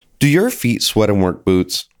Do your feet sweat in work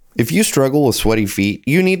boots? If you struggle with sweaty feet,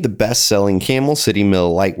 you need the best-selling Camel City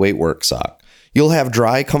Mill lightweight work sock. You'll have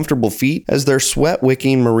dry, comfortable feet as their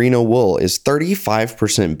sweat-wicking merino wool is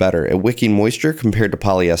 35% better at wicking moisture compared to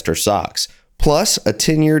polyester socks. Plus, a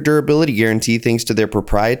 10-year durability guarantee thanks to their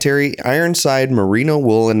proprietary Ironside merino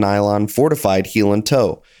wool and nylon fortified heel and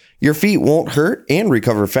toe. Your feet won't hurt and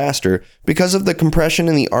recover faster because of the compression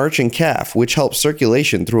in the arch and calf, which helps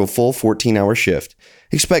circulation through a full 14-hour shift.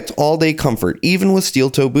 Expect all-day comfort, even with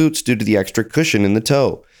steel-toe boots due to the extra cushion in the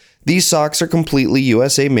toe. These socks are completely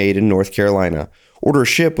USA made in North Carolina. Order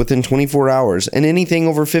ship within 24 hours, and anything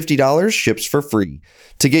over $50 ships for free.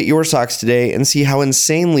 To get your socks today and see how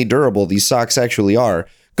insanely durable these socks actually are,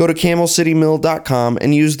 go to CamelCityMill.com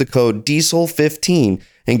and use the code DIESEL15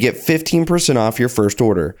 and get 15% off your first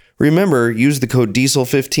order. Remember, use the code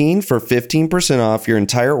DIESEL15 for 15% off your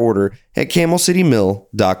entire order at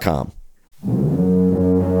CamelCityMill.com.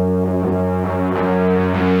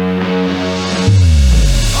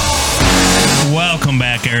 Welcome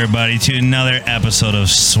back, everybody, to another episode of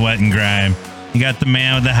Sweat and Grime. You got the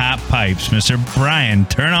man with the hot pipes, Mr. Brian.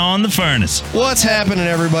 Turn on the furnace. What's happening,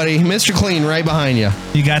 everybody? Mr. Clean right behind you.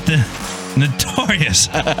 You got the notorious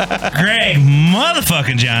Greg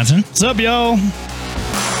motherfucking Johnson. What's up, yo?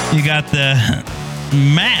 You got the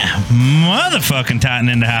Matt motherfucking Totten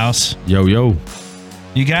in the house. Yo, yo.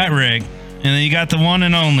 You got Rick. And then you got the one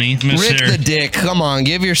and only Mr. Rick the Dick. Come on,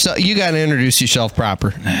 give yourself. You got to introduce yourself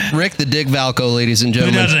proper. Rick the Dick Valco, ladies and Who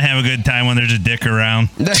gentlemen. doesn't have a good time when there's a dick around?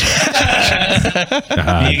 You got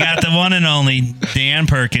the one and only Dan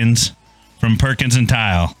Perkins from Perkins and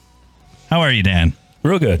Tile. How are you, Dan?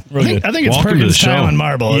 Real good. Real good. I think it's Welcome to Perkins the show. Tile and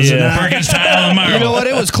Marble, isn't it? Perkins Tile and Marble. You know what?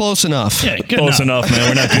 It was close enough. Yeah, good Close enough, man.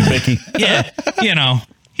 We're not too picky. Yeah, you know,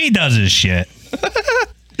 he does his shit.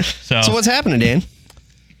 So So what's happening, Dan?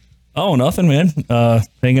 Oh, nothing, man.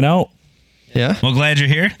 Hanging out. Yeah. well, glad you're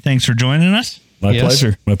here. Thanks for joining us. My Yes.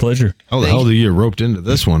 pleasure. My pleasure. How the hell do you get roped into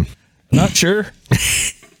this one? Not sure.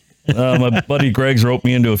 My buddy Greg's roped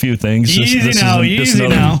me into a few things. Easy now.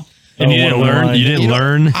 And you didn't learn? You didn't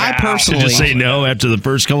learn? I To personally, just say no after the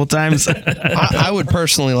first couple times? I would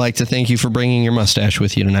personally like to thank you for bringing your mustache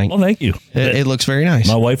with you tonight. Well, thank you. It looks very nice.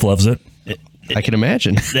 My wife loves it. I can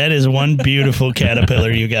imagine. That is one beautiful caterpillar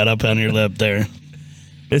you got up on your lip there.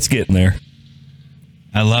 It's getting there.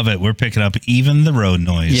 I love it. We're picking up even the road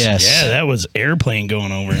noise. Yes. Yeah, that was airplane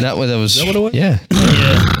going over. That was. what it was? Yeah.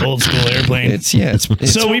 Yeah, old school airplane. It's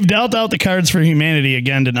So we've dealt out the cards for humanity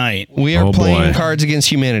again tonight. we are Oh, playing boy. Cards Against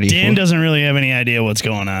Humanity. Dan doesn't really have any idea what's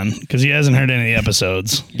going on because he hasn't heard any of the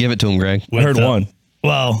episodes. Give it to him, Greg. I heard With, one.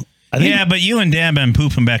 Well, I think Yeah, but you and Dan been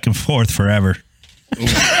pooping back and forth forever.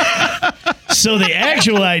 so. The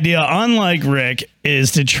actual idea, unlike Rick,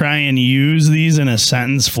 is to try and use these in a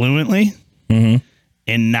sentence fluently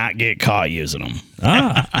and not get caught using them.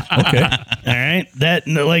 Okay. All right, that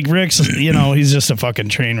like Rick's, he's just a fucking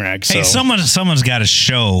train wreck. So. Hey, someone's got to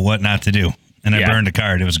show what not to do. And I Yeah. burned a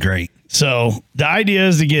card. It was great. So the idea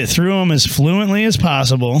is to get through them as fluently as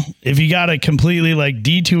possible. If you got to completely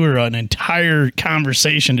detour an entire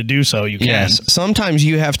conversation to do so, you can. Yes. Sometimes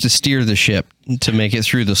you have to steer the ship to make it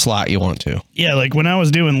through the slot you want to. Yeah, like when I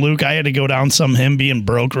was doing Luke, I had to go down some him being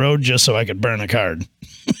broke road just so I could burn a card.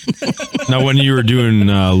 Now, when you were doing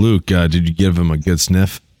Luke, did you give him a good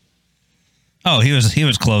sniff? Oh, he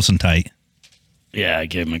was close and tight. Yeah, I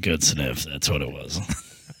gave him a good sniff. That's what it was.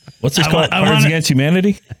 What's this I called? wa- I Cards wanna- Against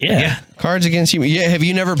Humanity? Yeah. Cards Against Humanity. Yeah. Have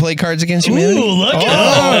you never played Cards Against Humanity? Ooh, look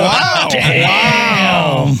at wow.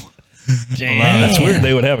 Damn. Damn. That's weird.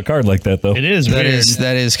 They would have a card like that, though. It is That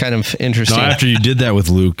weird. is kind of interesting. Now, after you did that with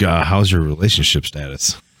Luke, how's your relationship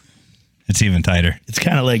status? It's even tighter. It's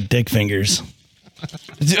kind of like dick fingers.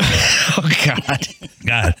 Oh God.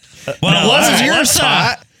 God. Well, This is your let's,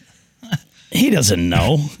 spot. He doesn't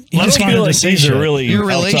know. He I just don't wanted feel to like say these shit. are really Your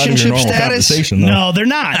outside of relationship your normal status? conversation, though. No, they're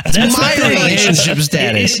not. That's my the thing. relationship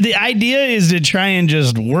status. The idea is to try and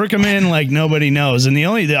just work them in like nobody knows, and the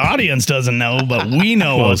audience doesn't know, but we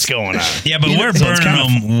know what's going on. Yeah, but we're So it's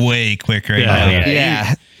burning them way quick right now.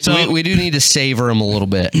 Yeah. So we do need to savor them a little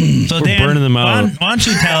bit. So Dan, burning them out. Why don't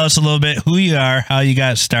you tell us a little bit who you are, how you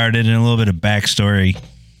got started, and a little bit of backstory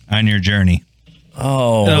on your journey.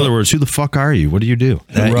 Oh. In other words, who the fuck are you? What do you do?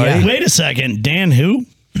 Right. Wait a second, Dan. Who?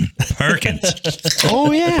 Perkins.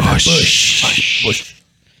 Oh yeah.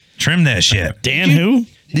 Trim that shit. Dan who?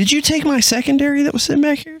 Did you take my secondary that was sitting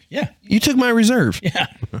back here? Yeah. You took my reserve. Yeah.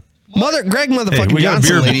 Greg motherfucking Hey, we got a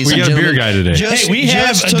Johnson, beer- ladies we and got a beer gentlemen, guy today. Just, Hey, we have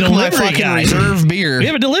just a took my delivery fucking guy. reserve beer. We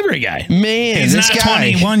have a delivery guy. Man, He's this not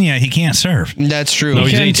guy. 21 yet. He can't serve. That's true. No,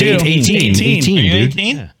 he's can 18, too. 18, 18. 18, Are you dude.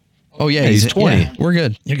 18? Oh, yeah. He's 20. Yeah, we're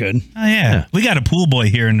good. You're good. Oh, yeah. We got a pool boy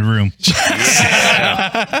here in the room.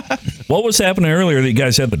 What was happening earlier that you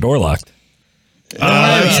guys had the door locked?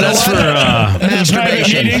 That's for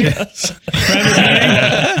Masturbation.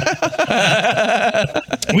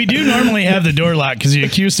 We do normally have the door locked because the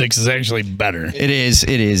acoustics is actually better. It is.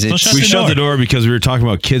 It's, shut we the shut door. the door because we were talking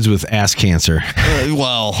about kids with ass cancer.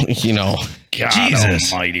 well, you know, God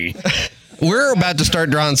Jesus. almighty. we're about to start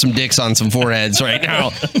drawing some dicks on some foreheads right now.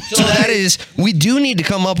 So that is, we do need to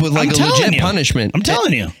come up with like I'm a telling legit you. punishment. I'm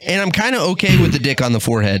telling you. And I'm kind of okay with the dick on the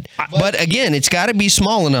forehead. But again, it's got to be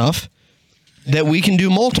small enough that we can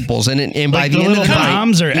do multiples. And by Like the the end of little the night.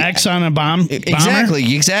 bombs or X on a bomb. bomber?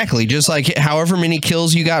 Exactly. Just like however many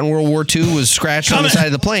kills you got in World War II was scratched on the side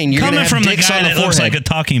of the plane. You're going to Coming have from the dicks guy on the that forehead. looks like a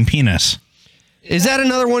talking penis. Is that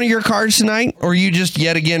another one of your cards tonight? Or are you just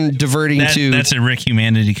yet again diverting to... That's a Rick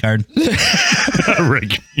Humanity card.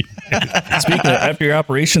 Rick. Speaking of, after your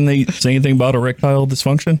operation, they say anything about erectile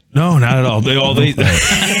dysfunction? No, not at all. They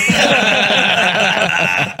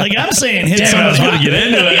Like I'm saying, hit someone's to get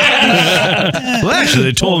into it. Well, actually,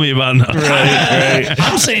 they told me about it. Right.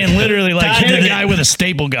 I'm saying literally like Todd hit a did it. guy with a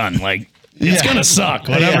staple gun. Like it's gonna suck.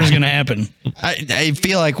 Whatever's gonna happen. I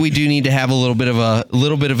feel like we do need to have a little bit of a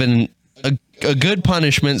good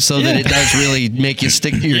punishment so that it does really make you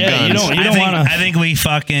stick to your Yeah, you guns. don't- wanna- I think we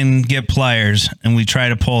fucking get pliers and we try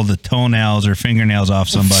to pull the toenails or fingernails off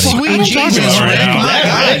somebody. Sweet Jesus, about Rick. right now. My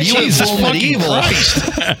God, you went Jesus full fucking medieval.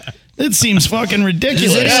 It seems fucking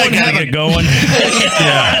ridiculous. Does anyone I gotta have get going.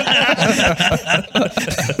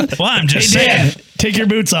 Well, I'm just Hey, saying. Dan, take your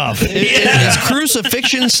boots off. Is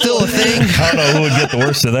crucifixion still a thing? I don't know who would get the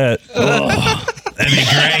worst of that. That'd be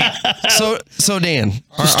great. So Dan,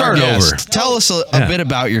 start guest, over. Tell us a bit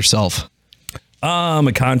about yourself. I'm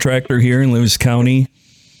a contractor here in Lewis County.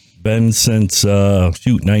 Been since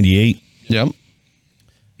 98. Yep.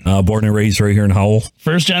 Born and raised right here in Howell.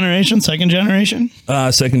 First generation, second generation.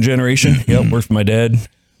 Second generation. Yep. Worked for my dad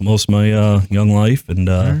most of my young life,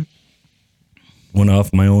 and went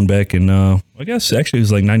off my own back in I guess actually it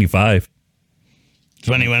was like 95. It's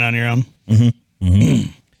when you went on your own.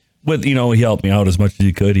 With he helped me out as much as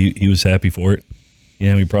he could. He was happy for it. He didn't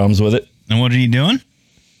have any problems with it. And what are you doing?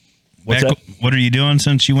 What's that? What are you doing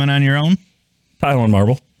since you went on your own? Tile and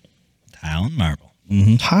marble. Tile and marble.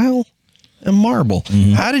 Tile and marble.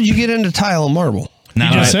 How did you get into tile and marble? Now,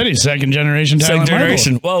 You just said he's second generation. Second Tyler Marble.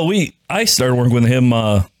 generation. Well, I started working with him.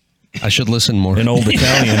 I should listen more. An old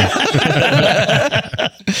Italian,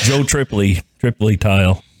 Joe Tripoli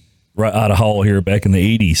Tile, right out of Howell here back in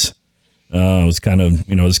the 80s. It was kind of,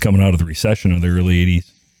 just coming out of the recession of the early 80s.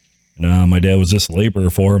 And my dad was just a laborer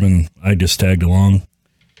for him, and I just tagged along.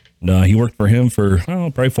 And he worked for him for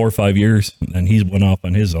probably 4 or 5 years, and then he went off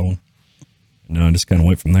on his own. And I just kind of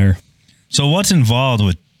went from there. so what's involved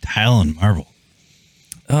with tile and marble?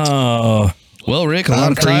 Well, Rick, a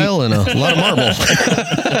lot of tile and a lot of marble.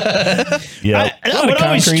 Yeah,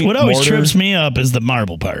 What always trips me up is the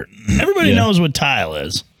marble part. Everybody knows what tile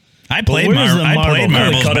is. I played where's the marble. I marble? played Kinda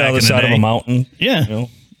marbles cut back out in the the side of day. a mountain. Yeah.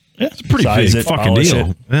 It's a pretty Size big it, fucking polish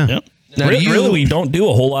deal. it. Yeah. Yep. Now, do you, Really, we don't do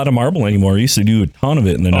a whole lot of marble anymore. We used to do a ton of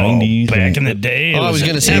it in the 90s. Back in the day, it I was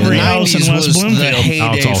going to say every the house in 90s West was the Bloomfield. Now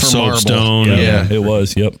heyday it's all for marble. soapstone. Yeah, it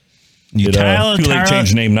was. Yep. You tile, Too late to change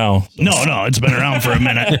the name now. No, it's been around for a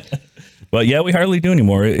minute. But yeah, we hardly do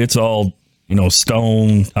anymore. It's all,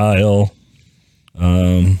 stone, tile,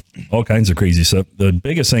 all kinds of crazy stuff. The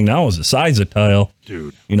biggest thing now is the size of tile.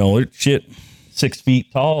 Dude. It's shit 6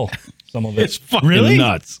 feet tall. Some of It's it. fucking Really?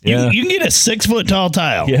 nuts. You, Yeah. you can get a 6 foot tall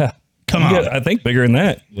tile. Yeah. Come You on. get, I think bigger than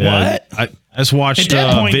that. What? I just watched At that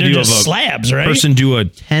a point, they're video of just a slabs, right? person do a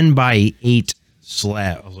 10 by 8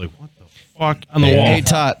 slab. I was like, what the fuck on the wall? Hey,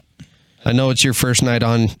 Tot, I know it's your first night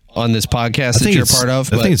on this podcast that you're a part of,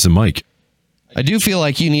 I but think it's the mic. I do feel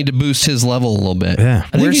like you need to boost his level a little bit. Yeah. I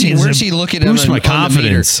think Where's he he? needs Where's to he looking boost at? my on the meter?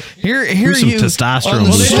 confidence. Here Boost some you testosterone on the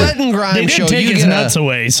booster. Sweat and Grime They show. did take You his get nuts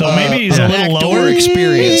away, so maybe he's a a little backdoor lower.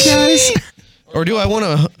 experience. Or do I want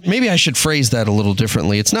to? Maybe I should phrase that a little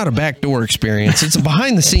differently. It's not a backdoor experience. It's a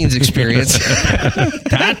behind the scenes experience.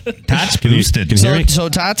 Tot's boosted. So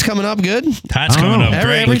Tot's coming up good. Tot's coming up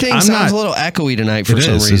great. Everything I'm sounds not- a little echoey tonight for It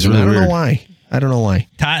some is. It's reason. really I don't know weird. why. I don't know why.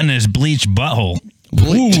 Tot in his bleached butthole.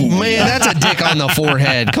 Man, that's a dick on the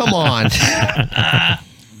forehead. Come on.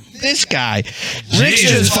 This guy. Rick's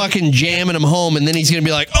Jesus. just fucking jamming him home, and then he's going to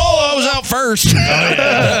be like, oh, I was out first.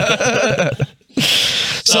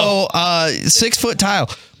 So, 6 foot tile.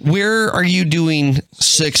 Where are you doing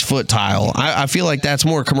 6 foot tile? I feel like that's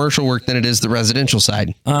more commercial work than it is the residential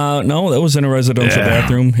side. No, that was in a residential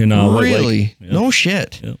bathroom in White Lake. Really? No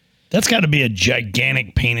shit. Yep. That's got to be a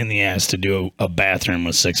gigantic pain in the ass to do a bathroom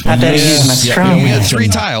with 6 foot. I better use my strong We had hand. 3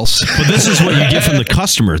 tiles. But this is what you get from the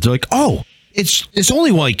customers. They're like, oh, it's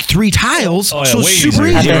only like 3 tiles, Oh, yeah, so it's way super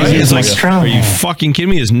easier. easy, I better right? use It's my like, strong are you hand. fucking kidding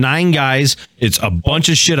me? There's 9 guys. It's a bunch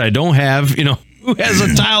of shit I don't have. You know, who has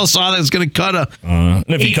a tile saw that's going to cut a? And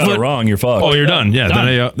if you 8 cut foot- it wrong, you're fucked. Oh, you're done. Yeah,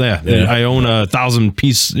 Done. then I own 1,000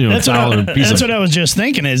 piece. That's tile or piece that's of. what I was just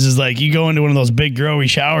thinking is like you go into one of those big growy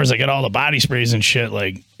showers that got all the body sprays and shit.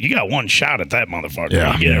 Like you got one shot at that motherfucker.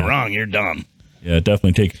 Yeah. You get it wrong, you're done. Yeah,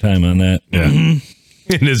 definitely take your time on that. Yeah.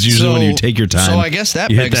 And it's usually when you take your time. So I guess that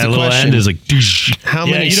you hit begs that the little question. end is like. How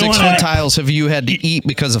Yeah, many you don't 6 wanna- foot tiles have you had to eat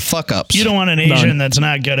because of fuck ups? You don't want an Asian that's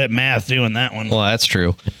not good at math doing that one. Well, that's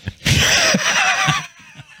true.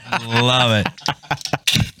 Love it.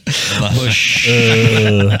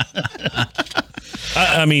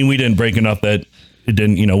 I mean, we didn't break enough that it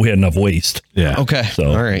didn't, we had enough waste. Yeah. Okay.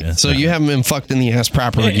 So, all right. yeah. So you haven't been fucked in the ass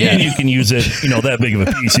properly yet. And you can use it, that big of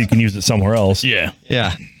a piece, you can use it somewhere else. Yeah.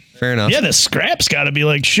 Yeah. Fair enough. Yeah, the scrap's got to be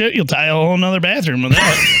like shit. You'll tie a whole nother bathroom with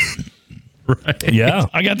that. Yeah.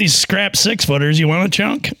 I got these scrap 6 footers. You want a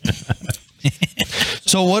chunk?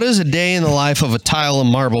 So what does a day in the life of a tile and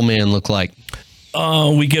marble man look like?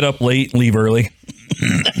 We get up late, leave early.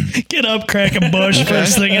 Get up, crack a bush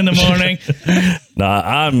first thing in the morning.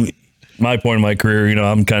 I'm my point in my career,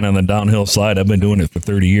 I'm kind of on the downhill slide. I've been doing it for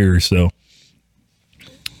 30 years, so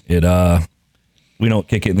we don't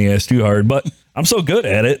kick it in the ass too hard, but I'm so good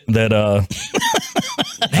at it that I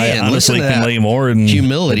Man, listen honestly to can that lay more in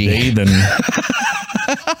humility. a day than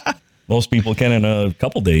most people can in a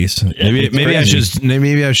couple days. Maybe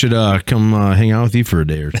I should come hang out with you for a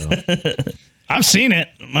day or so. I've seen it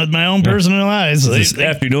with my own personal eyes. Just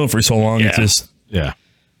after doing it for so long, it's Yeah. just Yeah.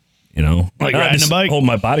 Like I riding just a bike. Hold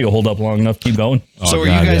my body will hold up long enough to keep going. So are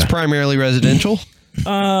God, you guys yeah. primarily residential?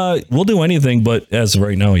 We'll do anything, but as of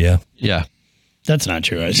right now, yeah. Yeah. That's not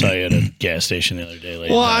true. I saw you at a gas station the other day. Late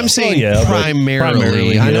Well, I'm saying yeah, but primarily.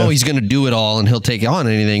 primarily, I know yeah. he's going to do it all and he'll take on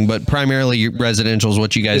anything, but primarily residential is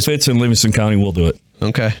what you guys. If it's in Livingston County, we'll do it.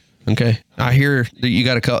 Okay. Okay. I hear that you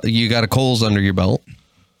got a Kohl's under your belt.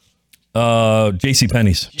 J.C.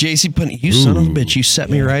 Penney's. JC Penney, you son of a bitch, you set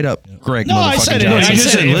me right up. Greg, No, I said it. Johnson. I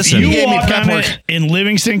said if listen. you He gave me walk prep on work. it in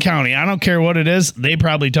Livingston County, I don't care what it is, they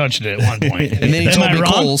probably touched it at one point. And then he Am told I me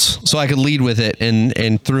wrong? Kohl's so I could lead with it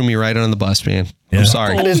and threw me right on the bus, man. Yeah. I'm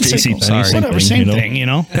sorry. I didn't say JC Kohl's. Penney, Sorry. Whatever, same thing.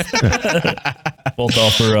 Both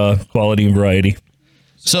offer quality and variety.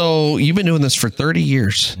 So you've been doing this for 30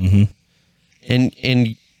 years. Mm-hmm.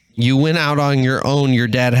 And you went out on your own. Your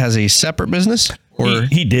dad has a separate business? Or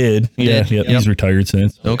He did. Yeah, did? yeah, Yep. he's retired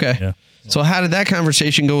since. Okay. Yeah. So how did that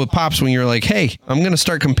conversation go with Pops when you're like, hey, I'm going to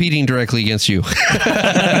start competing directly against you?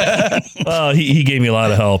 He gave me a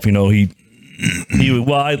lot of help. At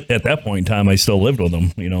that point in time, I still lived with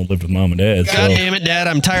him. Lived with mom and dad. God So damn it, Dad.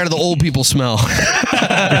 I'm tired of the old people smell.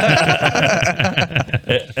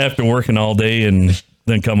 after working all day and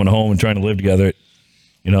then coming home and trying to live together,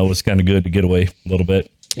 it was kind of good to get away a little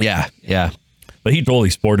bit. Yeah. Yeah. But he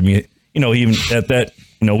totally supported me. Even at that,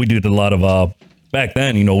 we did a lot of back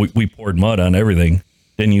then. We poured mud on everything.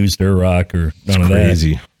 Didn't use dirt rock or none of that.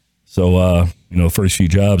 Crazy. So the first few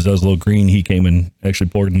jobs, I was a little green. He came and actually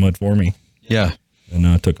poured the mud for me Yeah.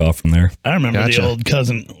 and took off from there. I remember Gotcha. the old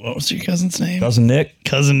cousin. What was your cousin's name? Cousin Nick.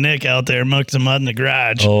 Cousin Nick out there mucked some mud in the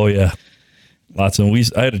garage. Oh yeah, lots of.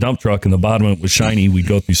 I had a dump truck and the bottom of it was shiny. We'd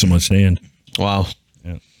go through so much sand. Wow.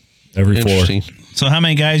 Every floor. Interesting. So how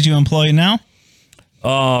many guys do you employ now?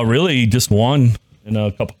 Really just one and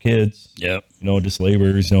a couple kids. Yep. Just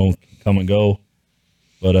laborers. Come and go.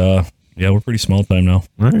 But yeah, we're pretty small time now.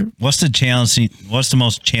 What's the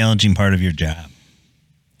most challenging part of your job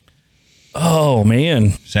Oh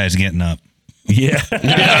man, besides getting up? yeah.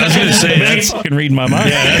 I was gonna say that's fucking reading my mind.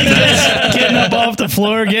 Getting up off the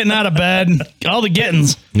floor, getting out of bed, all the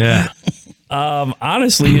gettings. Yeah.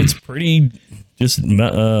 Honestly, it's pretty just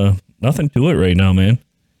nothing to it right now, man.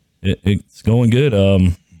 It's going good.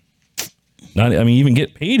 Even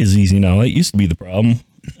get paid is easy now. That used to be the problem.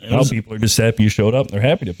 Now people are just happy you showed up. They're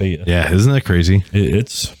happy to pay you. Yeah. Isn't that crazy?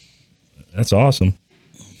 That's awesome.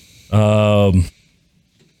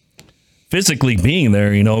 Physically being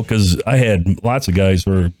there, because I had lots of guys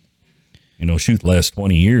who were, shoot the last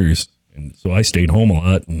 20 years. And so I stayed home a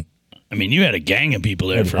lot. And I mean, you had a gang of people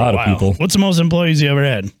there Had for a lot a of while. people. What's the most employees you ever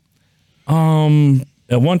had?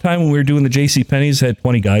 at one time when we were doing the J.C. Penney's, had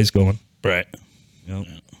 20 guys going, Right.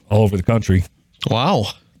 all over the country. Wow.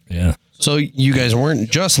 Yeah. So you guys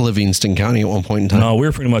weren't just Livingston County at one point in time. No, we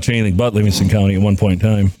were pretty much anything but Livingston County at one point in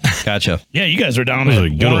time. Gotcha. Yeah, you guys were down Those at are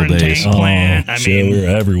good old Warren days. Tank Plant. I shit, mean, we were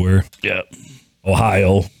everywhere. yeah.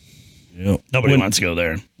 Ohio. You know, Nobody when- wants to go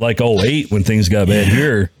there. like 08 when things got bad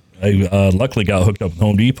here. I luckily got hooked up with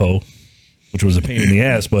Home Depot, which was a pain in the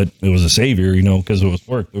ass, but it was a savior, you know, because it was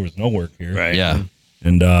work. There was no work here. Right. Yeah.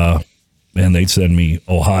 And man, they'd send me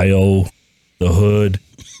Ohio, the hood.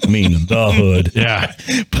 I mean, the hood. Yeah.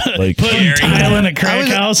 Like Putting tile in a crack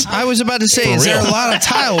house. I was about to say, is there a lot of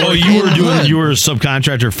tile? Oh, work you in were the doing. hood? You were a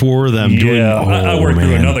subcontractor for them. doing, yeah, I worked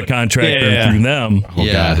through another contractor Yeah. through them. Oh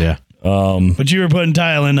Yeah. God, yeah. But you were putting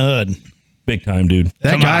tile in the hood. Big time, dude.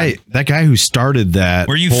 That guy who started that.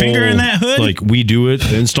 Were you whole, fingering that hood? Like we do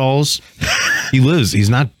it installs.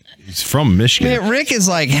 He's from Michigan. Man, Rick is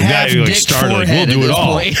like guy half who, like, dick started, like, forehead we'll do at it this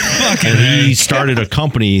all. point. And he started a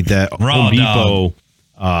company that Raw Home Depot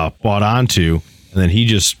bought onto, and then he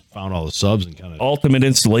just found all the subs and kind of. Ultimate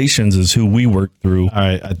Installations is who we worked through. All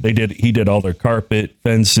right, He did all their carpet,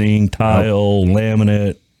 fencing, tile,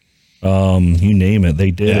 laminate, you name it.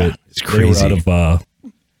 They did Yeah, it. it's crazy. They were out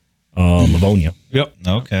of Livonia. Yep.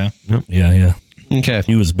 Okay. Yeah. Okay,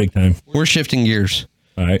 He was big time. we're shifting gears.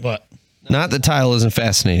 All right. What? Not that tile isn't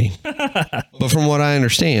fascinating, but from what I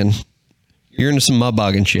understand, you're into some mud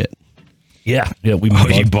bogging shit Yeah. We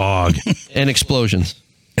Buggy bog. and explosions.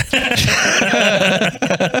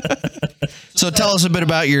 So tell us a bit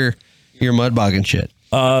about your mud bogging shit.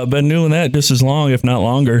 been doing that just as long, if not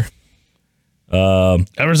longer.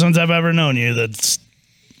 Ever since I've ever known you, that's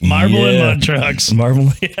marble and Yeah. mud trucks.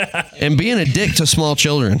 Marvel. And being a dick to small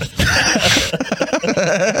children.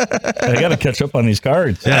 I got to catch up on these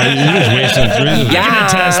cards. Yeah, he was wasting. I can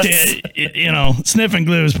attest it, you know, sniffing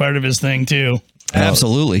glue is part of his thing too.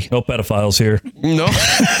 Absolutely. No pedophiles here. No.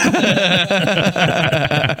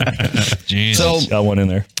 Jesus. So, Got one in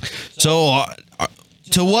there.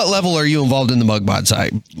 to what level are you involved in the mud bod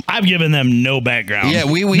side? I've given them no background. Yeah,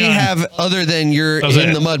 we None. have, other than you're That's in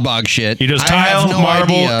it. the mud bog shit. He does I have tile, no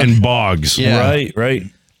marble, idea. and bogs. Yeah. Right.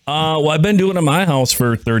 Well, I've been doing it in my house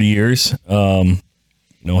for 30 years.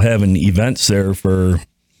 Having events there for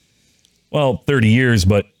 30 years,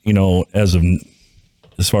 but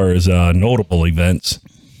as far as notable events,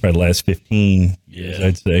 probably the last 15 years,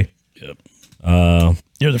 I'd say. Yep.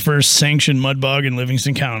 You're the first sanctioned mud bog in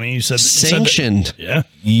Livingston County. You said Sanctioned. yeah.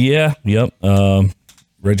 Yeah. Yep.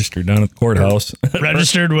 Registered down at the courthouse.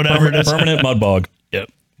 Registered, whatever it is. Permanent mud bog.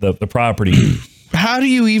 Yep. The property. How do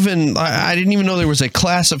you even? I didn't even know there was a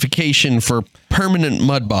classification for permanent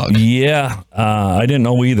mud bog. Yeah. I didn't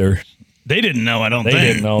know either. They didn't know, I don't They think.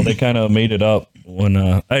 didn't know. They kind of made it up when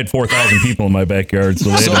I had 4,000 people in my backyard, so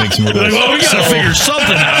they had to make some rules. Well, we gotta figure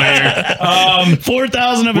something out here.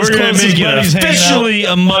 4,000 of his We're gonna closest make it buddies hanging out. officially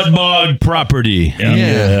a mud bog property.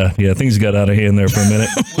 Yeah. Yeah. Things got out of hand there for a minute.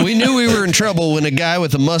 We knew we were in trouble when a guy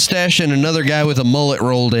with a mustache and another guy with a mullet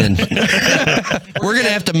rolled in. We're gonna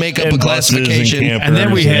have to make up And a buses and classification. campers. And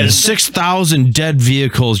then we had and- 6,000 dead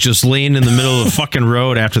vehicles just laying in the middle of the fucking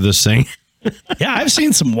road after this thing. Yeah, I've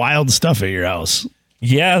seen some wild stuff at your house.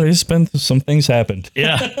 Yeah, there's been some things happened.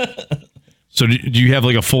 Yeah. So do you have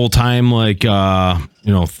like a full time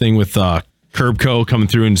thing with Curbco coming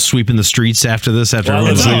through and sweeping the streets after this? After Well,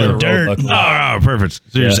 everyone's it's leaving? all dirt. road, luckily. Oh, perfect.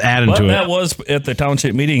 So you're just adding But to that it. was at the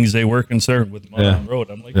township meetings. They were concerned with mud on the road.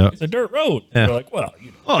 I'm like, Yeah. it's a dirt road. Yeah. They're like, well,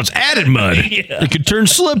 Oh, it's added mud. It could turn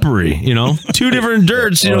slippery. Two different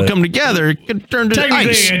dirts, come together. It could turn to Technically,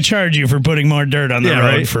 ice. they charge you for putting more dirt on the Yeah,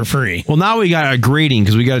 road right. for free. Well, now we got a grading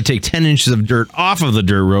because we got to take 10 inches of dirt off of the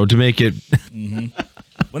dirt road to make it.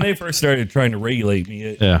 when they first started trying to regulate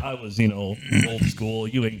me, Yeah. I was, old school.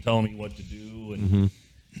 You ain't telling me what to do, and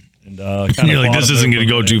kind You're like, this isn't going to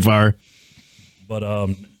go too far. But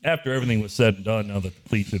after everything was said and done, now that the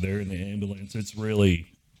police are there in the ambulance, it's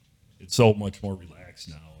so much more relaxed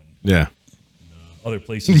now. And Yeah. other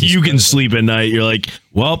places, You can sleep at night. You're like,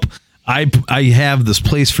 well, I have this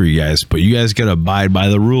place for you guys, but you guys got to abide by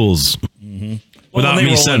the rules. Well, without when they me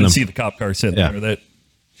roll sending in and them. see the cop car sitting Yeah. there, that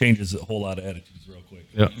changes a whole lot of attitudes real quick.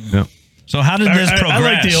 Yeah. So how did this I progress?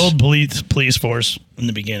 like the old police force in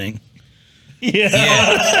the beginning. Let's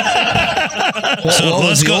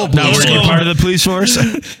go. Now Let's we're go. part of the police force.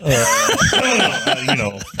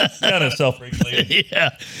 Kind of self-regulated. Yeah.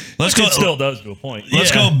 Let's go. It still does to a point.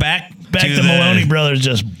 Let's Yeah. go back Back to the Maloney brothers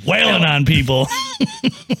just wailing on people.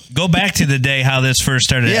 Go back to the day how this first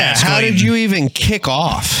started. Yeah, how escalating. did you even kick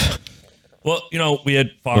off? Well, we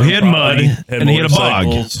had farm Well, he had mud, property, and he had a bog,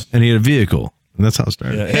 motorcycles. and he had a vehicle. And that's how it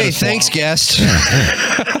started. Yeah, had Hey, a thanks, swamp. guest.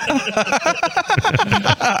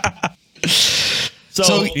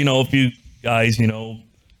 So, if you guys,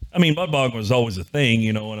 mud bog was always a thing,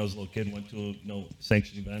 when I was a little kid, went to,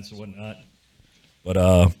 sanctioned events or whatnot.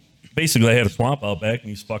 But basically, I had a swamp out back, and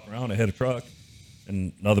you fuck around. I had a truck,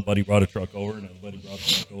 and another buddy brought a truck over, another buddy brought a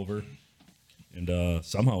truck over. And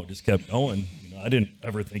somehow it just kept going. I didn't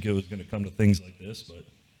ever think it was going to come to things like this, but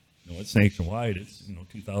it's nationwide. It's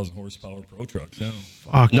 2,000 horsepower pro trucks now.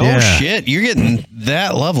 Fuck No yeah. shit. You're getting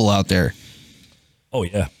that level out there. Oh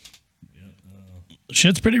yeah,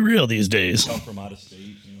 Shit's pretty real these days. come from out of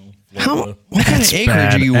state. What kind of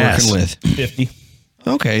acreage are you badass. working with? 50.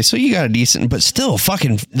 Okay, so you got a decent, but still,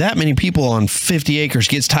 fucking that many people on 50 acres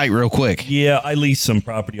gets tight real quick. Yeah, I leased some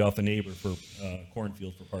property off a neighbor for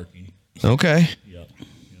cornfield for parking. Okay.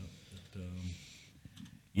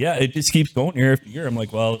 Yeah, it just keeps going year after year. I'm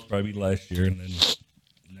like, well, it's probably last year, and then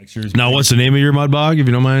next year's Now, what's the name of your mud bog, if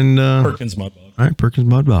you don't mind? Perkins Mud Bog. All right, Perkins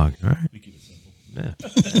Mud Bog. All right. We keep it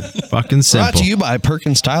simple. Fucking simple. Brought to you by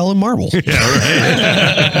Perkins Tile and Marble.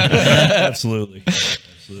 Absolutely.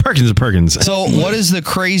 Perkins and Perkins. So, what is the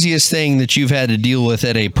craziest thing that you've had to deal with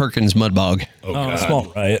at a Perkins mud bog?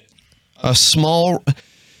 Small riot. A small.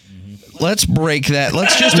 Let's break that.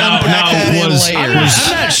 Let's just Now, unpack that in was- layers.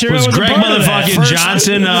 I'm not sure was I was a Greg part of that. motherfucking First-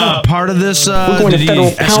 Johnson part of this? going to Did federal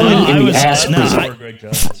he? pounding I in the was- ass. no, prison. Before Greg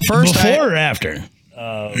Johnson. First, Before or after?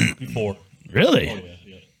 Before. Really?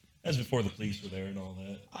 Yeah. That's before the police were there and all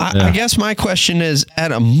that. I guess my question is: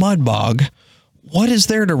 at a mud bog, what is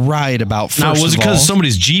there to riot about? First Now, was it of all? because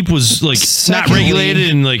somebody's Jeep was like Secondly- not regulated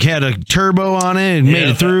and like had a turbo on it and made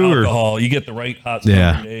it through? Or Alcohol. You get the right hot stuff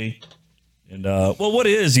Yeah. every day. And what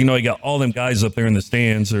it is, you got all them guys up there in the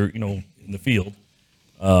stands or in the field,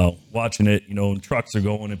 watching it. And trucks are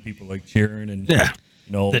going and people are like cheering and Yeah.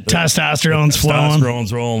 The testosterone's flowing.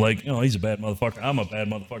 Testosterone's rolling. Like he's a bad motherfucker. I'm a bad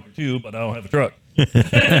motherfucker too, but I don't have a truck. So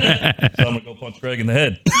I'm gonna go punch Greg in the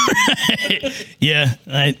head. Yeah,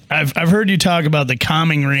 I've heard you talk about the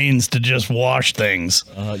calming rains to just wash things.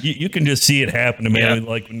 You can just see it happening, man. Yeah.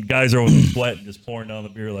 Like when guys are always sweating, just pouring down the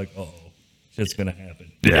beer. Like, shit's gonna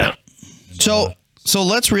happen. Yeah. So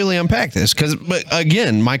let's really unpack this but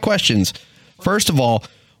again, my questions. First of all,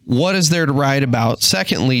 what is there to riot about?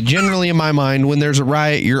 Secondly, generally in my mind, when there's a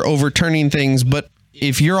riot, you're overturning things. But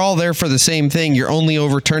if you're all there for the same thing, you're only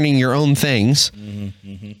overturning your own things.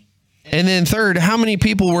 And then third, how many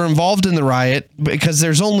people were involved in the riot? Because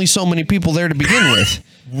there's only so many people there to begin with.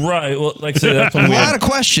 Right. Well, like I said, that's when A we lot had, of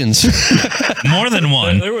questions. More than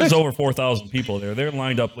one. there was over 4,000 people there. They're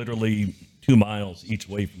lined up literally 2 miles each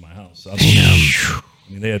way from my house. I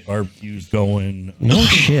mean, they had barbecues going. No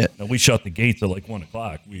shit. And we shut the gates at like 1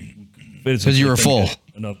 o'clock. We 'Cause you were full.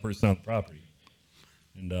 Another person on the property,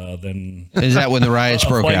 and then Is that when the riots a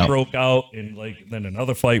broke fight out? broke out, and then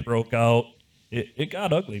another fight broke out. It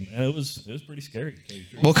got ugly, man. It was pretty scary. To tell you the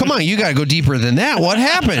truth. Well, come on, you got to go deeper than that. What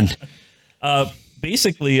happened?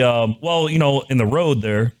 Basically, in the road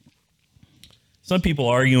there, some people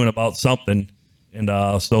arguing about something, and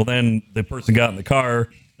so then the person got in the car.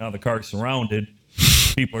 Now the car's surrounded.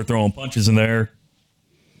 People are throwing punches in there.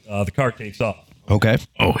 The car takes off. Okay.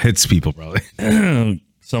 Oh, hits people probably.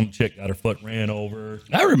 Some chick got her foot ran over.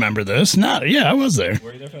 I remember this. I was there.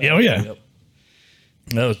 Were you there? Yeah, oh, yeah. Yep.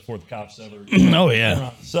 That was before the cops ever. Oh, yeah.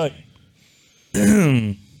 Around the site.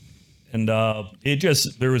 And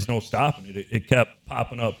there was no stopping it. It kept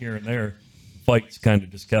popping up here and there. Fights kind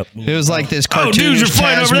of just kept moving. It was like this Oh, cartoonish dudes, you're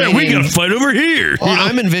fighting over there. We Tasmanian- got to fight over here. Well,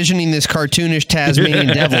 I'm envisioning this cartoonish Tasmanian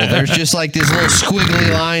devil. There's just like this little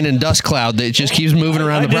squiggly line and dust cloud that just keeps moving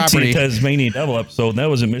around I the did see property. a Tasmanian Devil episode, and that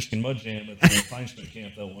was at Michigan Mud Jam at the Pine Street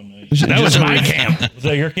camp that one night. That was my camp. Was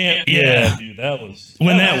that your camp? Yeah. Dude, that was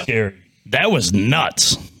scary. That was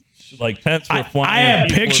nuts. Like tents were flying. I have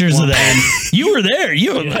people were pictures of flying. that. You were there.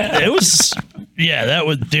 It was, that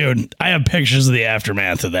was, dude. I have pictures of the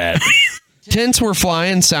aftermath of that. Tents were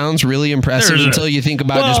flying sounds really impressive There's a- until you think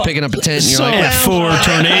about just Well, picking up a tent and you're so- like, That Ford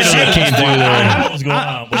tornado that came through there. What was going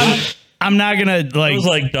on? But I'm not gonna it like. was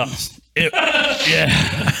like dust.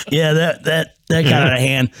 Yeah, that got out of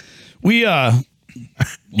hand. We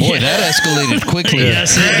boy, that escalated quickly.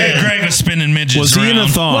 yes, it did. Greg was spinning midgets Was he in a around.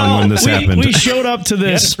 thong when this happened? We showed up to He had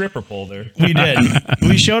a this. stripper pole there. We did.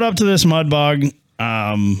 We showed up to this mud bog.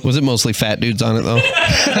 Was it mostly fat dudes on it though?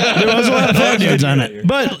 There was a lot of fat dudes on it.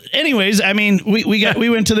 But anyways, I mean, we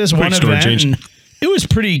went to this one story event change. and it was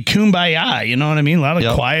pretty kumbaya. You know what I mean? A lot of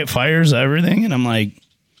Yep. quiet fires, everything. And I'm like,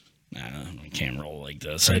 nah, I can't roll like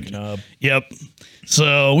this. Yep.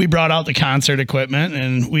 So we brought out the concert equipment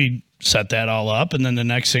and we set that all up. And then the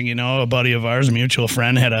next thing you know, a buddy of ours, a mutual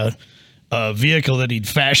friend, had a vehicle that he'd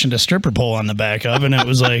fashioned a stripper pole on the back of. And it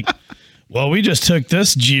was like, well, we just took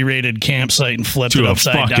this G-rated campsite and flipped To it a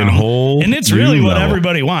upside fucking down. whole And it's really new what level.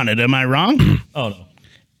 everybody wanted. Am I wrong? Oh no,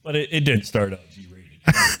 but it didn't start out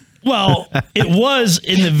G-rated. Well, it was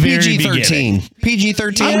in the very beginning.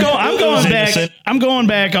 PG-13. I'm going back. I'm going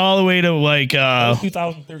back all the way to like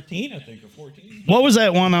 2013, I think, or 14. what was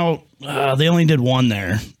that one out? They only did one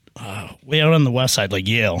there, way out on the west side, like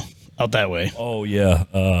Yale, out that way. Oh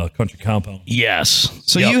yeah, Country Compound. Yes.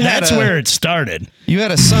 So you had that's where it started. You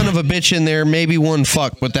had a son of a bitch in there, maybe one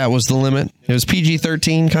fuck, but that was the limit. It was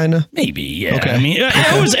PG-13, kind of. Maybe, yeah. Okay. I mean,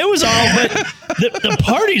 it was all, but the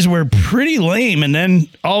parties were pretty lame, and then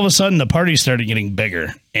all of a sudden the parties started getting bigger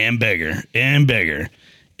and bigger and bigger,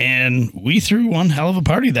 and we threw one hell of a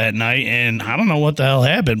party that night, and I don't know what the hell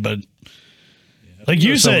happened, but like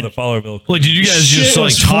you said, the Fowlerville. Like, did you guys Shit just like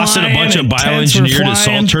was toss in a bunch of flying and tents were bioengineered flying.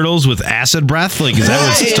 assault turtles with acid breath? Like, is that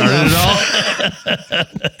what started it all?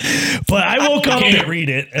 but I woke up Can't read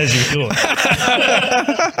it as you're doing.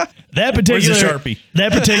 that Where's the particular Sharpie?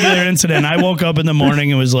 that particular incident. I woke up in the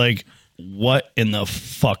morning and was like, "What in the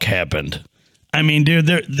fuck happened?" I mean,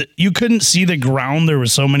 dude, you couldn't see the ground. There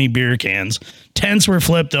was so many beer cans. Tents were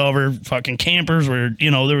flipped over. Fucking campers were,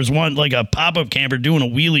 there was one like a pop-up camper doing a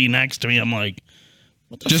wheelie next to me. I'm like,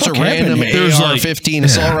 what the Just a fuck happened random here? There's like- AR-15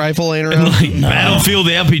 assault rifle laying around. Battlefield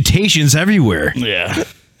amputations everywhere. Yeah.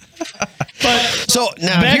 But So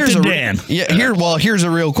now Back here's to a Dan. Here's a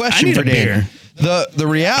real I question need for a Dan. beer. The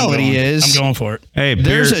reality is I'm going for it. Hey,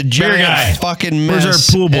 there's a beer guy. giant fucking Where's our mess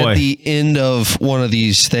pool boy? at the end of one of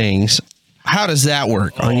these things. How does that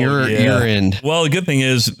work on your end? Well, the good thing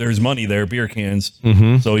is there's money there, beer cans.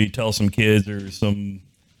 So you tell some kids or some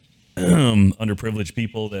underprivileged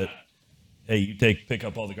people that, hey, you pick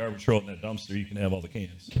up all the garbage, throw it in that dumpster, you can have all the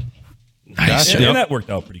cans. Gotcha. And that worked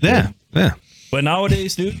out pretty good. Yeah. But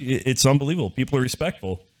nowadays, dude, it's unbelievable. People are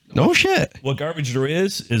respectful. No shit. What garbage there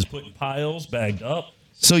is put in piles, bagged up.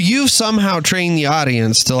 So you've somehow trained the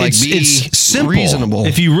audience to It's simple. reasonable.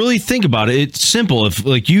 If you really think about it, it's simple. If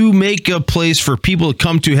like you make a place for people to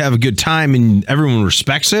come to have a good time and everyone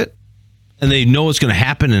respects it and they know it's going to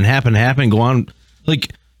happen and go on,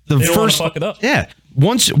 like the They don't wanna first fuck it up. Yeah.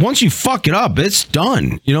 Once you fuck it up, it's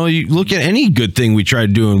done. You look at any good thing we try to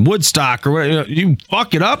do in Woodstock or whatever, you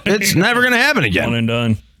fuck it up, it's never going to happen again. One and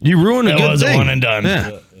done. You ruin a That good was a thing. one and done.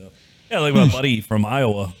 Yeah. Yeah, like my buddy from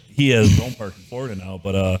Iowa. He has his own park in Florida now,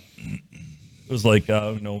 but it was like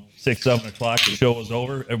 6, 7 o'clock. The show was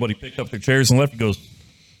over. Everybody picked up their chairs and left. He goes,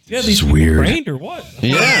 "Yeah, these people weird. trained or what?"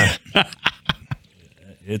 yeah.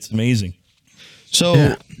 It's amazing.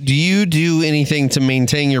 So do you do anything to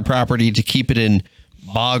maintain your property to keep it in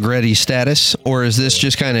bog ready status, or is this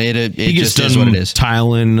just kind of it He gets just is what it is?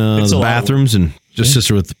 tiling It's the a lot of bathrooms and just sits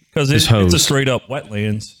there with Because his it's hose. a straight up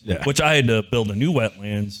wetlands, Yeah. which I had to build a new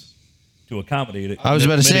wetlands to accommodate it. I was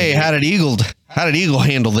about to say, how did Eagle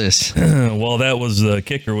handle this? Well, that was the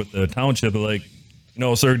kicker with the township. Like,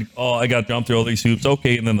 sir, I got jumped through all these hoops.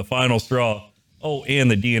 Okay, and then the final straw. Oh, and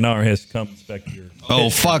the DNR has to come inspect your. Oh,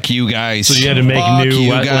 fuck you guys. So you had to make Fuck new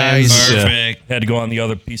you wetlands. guys. Perfect. Had to go on the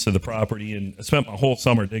other piece of the property, and I spent my whole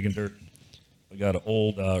summer digging dirt. I got an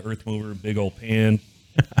old earth mover, big old pan.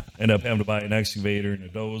 Ended up having to buy an excavator and a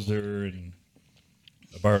dozer, and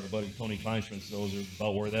I borrowed a buddy Tony Kleinschmidt's dozer.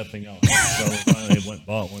 About wore that thing out. So I finally went and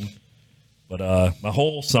bought one. But my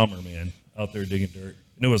whole summer, man, out there digging dirt,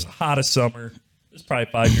 and it was the hottest summer. It was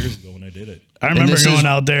probably 5 years ago when I did it. I remember this going is-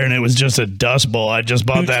 out there and it was just a dust bowl. I just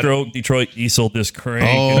bought that. Two-stroke Detroit diesel disc crank.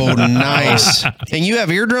 Oh, nice. And you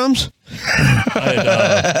have eardrums?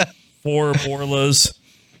 I had 4 Borlas,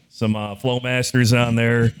 some Flowmasters on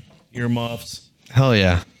there, earmuffs. Hell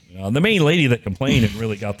yeah. The main lady that complained and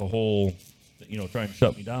really got the whole, trying to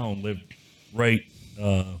shut me down, lived right,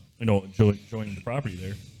 joining the property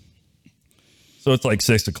there. So it's like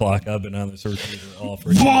 6 o'clock. I've been on this earth meter all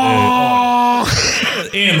freaking day.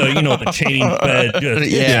 And the chain bed.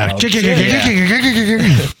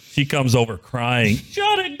 Just, She comes over crying.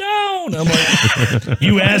 Shut it down. I'm like,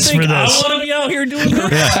 You asked for I this. want to be out here doing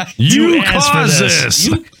this. You asked for caused this.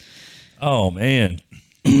 this. Oh man.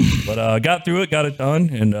 But got through it, got it done,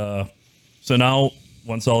 and so now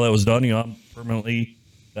once all that was done, I'm permanently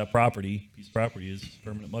piece of property is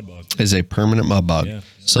permanent mud bog. Is a permanent mud bog. Yeah.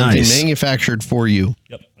 Something Nice. manufactured for you.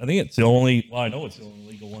 Yep, I think it's the only. Well, I know it's the only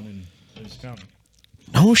legal one in this county.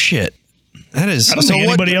 No shit. That is I don't think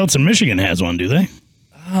anybody else in Michigan has one, do they?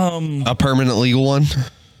 a permanent legal one.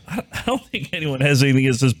 I don't think anyone has anything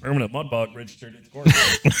that says permanent mud bog registered in court.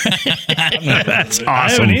 That's I I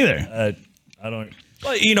haven't either. I don't.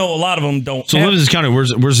 Well, a lot of them don't. So have, Livingston County,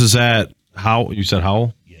 where's this at? How you said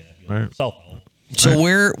Howell? yeah, Right. South Hall. So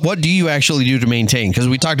what do you actually do to maintain? Because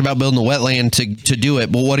we talked about building a wetland to do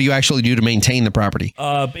it, but what do you actually do to maintain the property?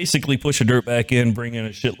 Basically push the dirt back in, bring in a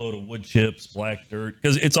shitload of wood chips, black dirt,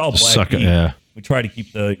 because it's all black Suck it, peat. yeah. we try to keep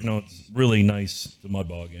it's really nice the mud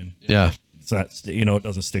bog in. Yeah. It's not, it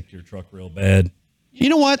doesn't stick to your truck real bad. You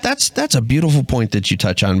know what? That's a beautiful point that you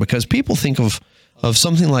touch on, because people think of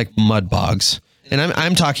something like mud bogs, and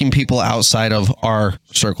I'm talking people outside of our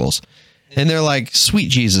circles, and they're like, sweet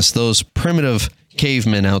Jesus, those primitive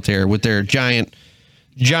cavemen out there with their giant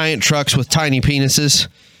trucks with tiny penises.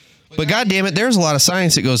 But God damn it, there's a lot of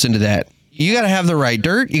science that goes into that. You got to have the right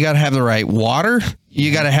dirt. You got to have the right water.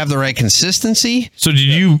 You got to have the right consistency. So did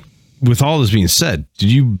you, with all this being said, did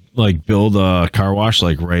you like build a car wash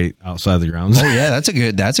like right outside the grounds? Oh yeah, that's a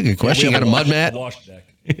good question. You got a mud mat? Wash deck.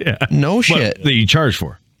 Yeah. No shit. But that you charge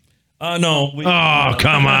for? No. Oh,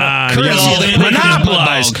 come on. Chris, You they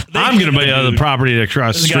monopolize. They I'm going to buy do. the property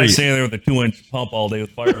across the There's a guy street. standing there with a 2-inch pump all day with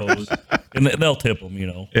fire hose, and they'll tip him,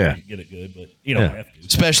 Yeah. You get it good, but you don't have to.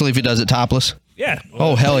 Especially if he does it topless. Yeah.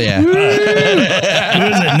 Oh hell yeah. Who is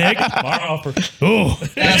it, Nick? Our offer. Oh,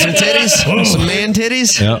 Got some titties? Some man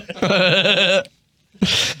titties? Yep.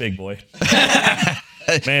 Big boy.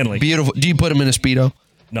 Manly. Beautiful. Do you put them in a Speedo?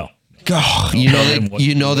 No. Oh,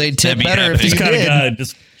 you know they'd tip better if He's you kind of did. guy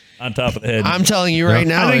just on top of the head. I'm telling you right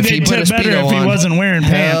now, I think if he they'd put a tip better Speedo if he on, wasn't wearing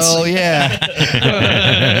pants. hell yeah.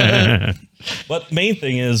 But the main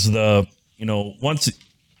thing is once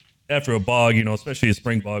after a bog, especially a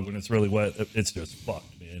spring bog when it's really wet, it's just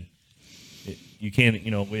fucked, man. You can't,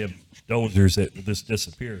 we have dozers that will just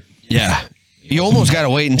disappear. Yeah. You almost got to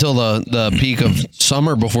wait until the peak of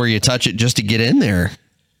summer before you touch it just to get in there.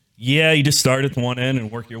 Yeah, you just start at the one end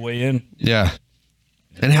and work your way in. Yeah.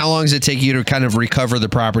 And how long does it take you to kind of recover the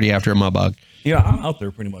property after a mud bog? Yeah, I'm out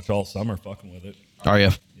there pretty much all summer fucking with it. Are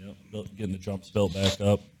you? Getting the jumps built back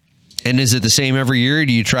up. And is it the same every year, or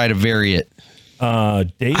do you try to vary it?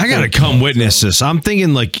 Dave, I got to come witness this. I'm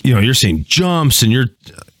thinking like, you're saying jumps and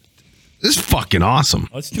this is fucking awesome.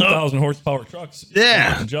 It's 2,000 horsepower trucks.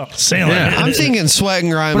 Yeah. Jumps. Sailing. Yeah. I'm thinking sweat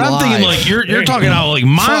and grime But I'm thinking live. like you're talking about like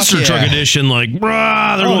monster Fuck truck yeah. edition, like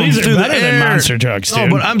brah, they're going These are through better the than air. monster trucks, No,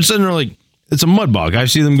 dude. but I'm sitting there like it's a mud bog. I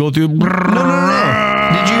see them go through. No.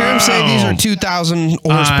 Did you hear him say these are 2,000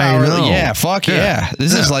 horsepower? I know. Yeah, fuck yeah.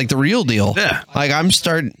 This is like the real deal. Yeah. Like I'm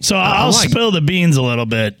starting. So I'm I'll like, spill the beans a little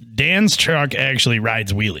bit. Dan's truck actually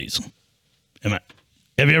rides wheelies. Have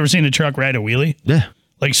you ever seen a truck ride a wheelie? Yeah.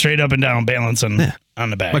 Like straight up and down, balancing on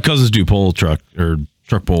the back. My cousins do pole truck or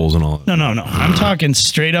truck poles and all that. No. I'm talking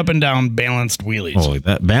straight up and down balanced wheelies. Oh, like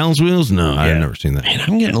that? Balance wheels? No, I've never seen that.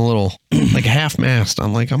 I'm getting a little like half mast.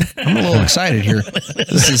 I'm a little excited here.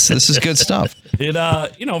 This is good stuff. It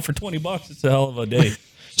for $20, it's a hell of a day.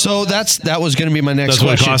 So that was going to be my next That's what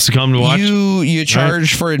it question. costs to come to watch? You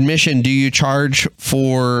charge for admission. Do you charge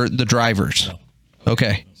for the drivers? No.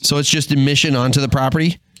 Okay. So it's just admission onto the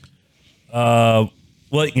property?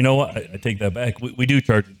 Well, you know what? I take that back. We do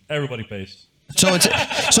charge. Everybody pays. So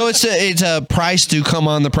it's a price to come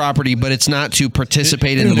on the property, but it's not to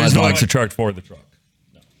participate in the mud There's no bog. extra charge for the truck.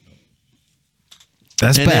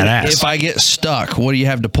 That's And then badass. if I get stuck, what do you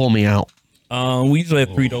have to pull me out? We usually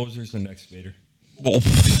have 3 dozers and an excavator. Oh,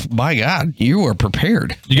 my God, you were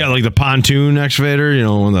prepared. You got like the pontoon excavator,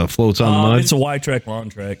 one that floats on the mud. It's a wide track, long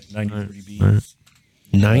track, 90/30B.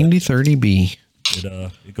 90/30B.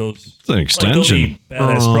 It goes. It's an extension.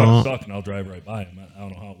 Badass truck stuck, and I'll drive right by him. I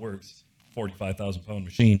don't know how it works. 45,000 pound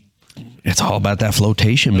machine. It's all about that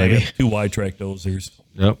flotation, I baby. got 2 wide track dozers.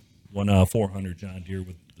 Yep. One 400 John Deere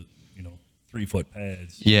with 3-foot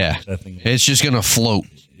pads. Yeah, That thing. it's just gonna float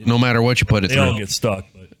no matter what you put it They all through. get stuck,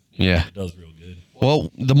 but Yeah. it does real good.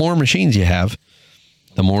 Well, the more machines you have,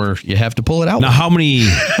 the more you have to pull it out. Now, how many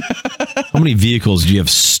vehicles do you have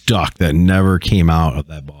stuck that never came out of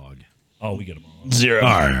that bog? Oh, we get them all. 0. All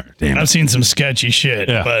right, damn it. I've seen some sketchy shit,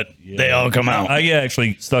 Yeah. but they all come out. I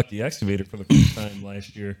actually stuck the excavator for the first time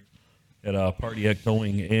last year at Party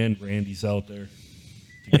Towing, and Randy's out there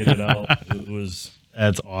to get it out. It was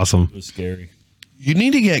That's awesome. scary. You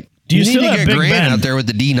need to get Do you need still to have get Big Grant Ben? out there with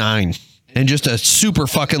the D9 and just a super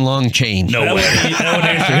fucking long chain. No That way. would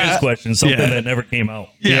answer his question. Something Yeah. that never came out.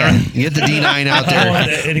 Yeah, get the D9 out I don't want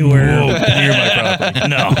there. that anywhere near my property.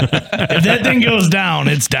 No. If that thing goes down,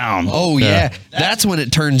 it's down. Oh yeah, that's when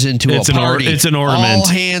it turns into It's a an party. it's an ornament. All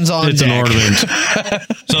hands on It's deck. an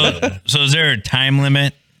ornament. So is there a time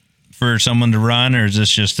limit for someone to run, or is this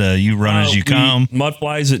just you run as you come? Mud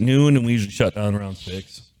flies at noon, and we usually shut down around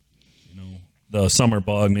 6. The summer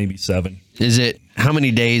bog maybe 7 Is it how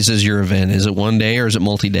many days is your event? Is it one day or is it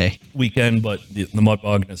multi-day? weekend, but the mud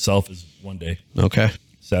bog in itself is one day, Okay.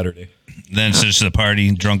 Saturday. Then it's just a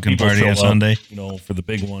party, drunken People party show on up, Sunday. for the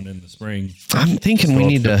big one in the spring. I'm thinking Show we up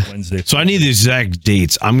need for to. Wednesday. So I need the exact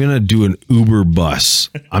dates. I'm gonna do an Uber bus.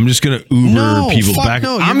 I'm just gonna Uber No, people fuck back.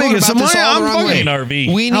 no. You're I'm going making about some this money. all the I'm wrong fucking. way.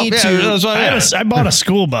 RV. We need to. That's what, I bought a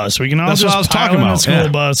school bus. We can all That's what just I was pile talking in about. a school Yeah.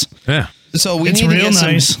 bus. Yeah. So we It's need to real get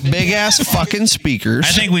nice. some big ass fucking speakers.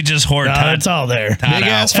 I think we just hoard No, Todd. it's all there. Todd big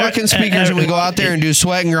ass out. fucking speakers, and we go out there and do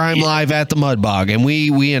Sweat and Grime live at the Mud Bog, and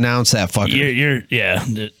we announce that fucker. Yeah.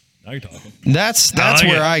 Now you're talking. That's like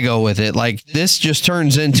where it. I go with it. Like this just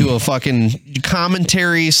turns into a fucking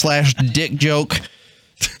commentary / dick joke. A lot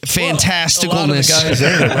of the Fantasticalness. guys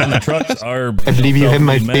there that run the trucks are I believe you have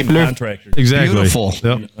my stapler. contractors. Exactly. Beautiful.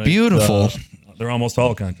 Yep. Beautiful. They're almost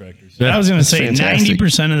all contractors. I was going to say Fantastic.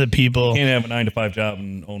 90% of the people. Can't have a 9-to-5 job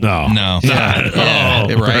and own No. No. Yeah,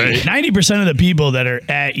 right. 90% of the people that are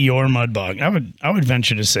at your mud bog, I would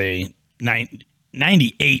venture to say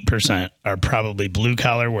 98% are probably blue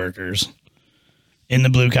collar workers in the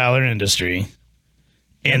blue collar industry,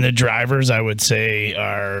 and the drivers I would say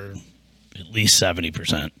are at least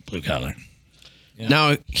 70% blue collar.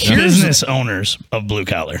 Now here's Business owners of blue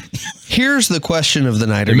collar. here's the question of the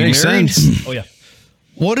night. Are It you makes married? sense. Oh yeah.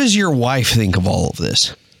 What does your wife think of all of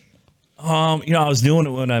this? I was doing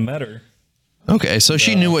it when I met her. Okay, so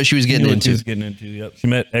she knew what she was getting Knew what she into. was getting into. Yep. She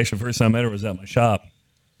met actually first time I met her was at my shop.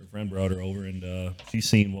 Her friend brought her over and she's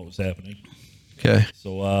seen what was happening. Okay.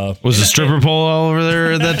 So Was the stripper pole all over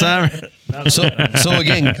there at that time? So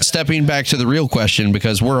again, stepping back to the real question,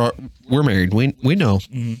 because we're married, we know.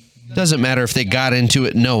 Doesn't matter if they got into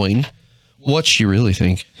it knowing. What's she really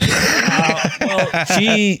think? well,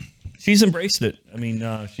 she's embraced it. I mean,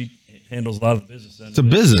 she handles a lot of the business. It's a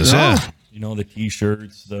business. Yeah. The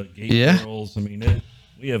T-shirts, the gate Yeah. girls. I mean,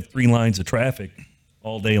 we have 3 lines of traffic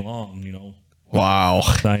all day long. Wow.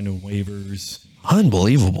 Signing waivers,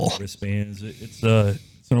 Unbelievable. wristbands. It's an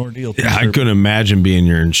ordeal. Yeah, I couldn't imagine being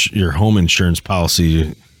your home insurance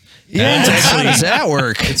policy. Yeah, how does that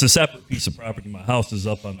work? It's a separate piece of property. My house is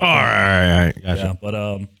up on. All right. Gotcha. Yeah, but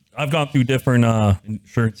I've gone through different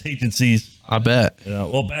insurance agencies. I bet.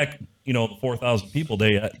 Well, back the 4,000 people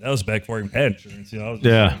day. That was back before I even had insurance. I was just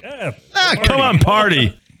Yeah. like, yeah. Come on,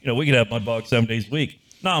 party. We could have mud bogs 7 days a week.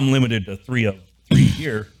 Now I'm limited to three a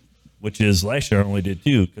year, which is last year I only did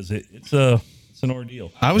 2 because it's an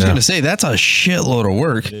ordeal. I was going to say, that's a shitload of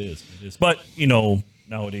work. It is. But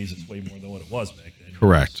nowadays it's way more than what it was back then.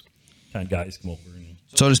 Correct. 10 guys come over and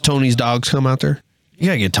So does Tony's dogs come out there? You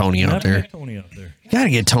got to get Tony out there. Tony out there. You got to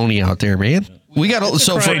get Tony out there, man. We got to,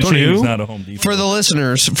 so for, Tony's not a Home Depot. for the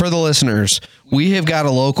listeners, we have got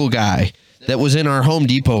a local guy that was in our Home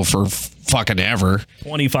Depot for fucking ever.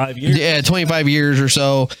 25 years. Yeah, 25 years or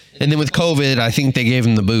so. And then with COVID, I think they gave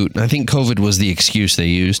him the boot. I think COVID was the excuse they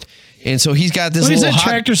used. And so he's got this What is little that hot-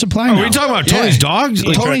 Tractor Supply Are now? we talking about Yeah. Tony's dogs?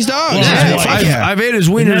 Tony's dogs. Well, Yeah, his fuck wife. yeah. I've ate his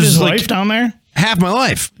Isn't that wieners his like wife down there? half my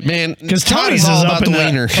life. Man, Because Todd Tony's is all is about up the in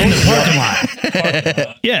wiener. in the parking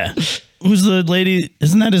lot. Yeah. Who's the lady?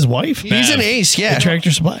 Isn't that his wife? He's an ace, yeah.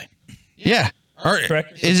 Tractor Supply. Yeah. Or,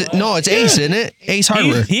 Tractor is it? No, it's Ace, isn't it? Ace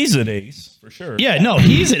Hardware. He's an ace for sure. Yeah, no,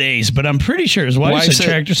 he's an ace, but I'm pretty sure his wife's Wife's at a-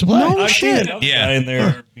 Tractor Supply. No I've seen shit. another Yeah. guy in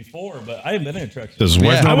there before, but I haven't been in a tractor. Does his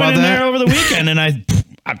wife Yeah. know I went about in there that? over the weekend, and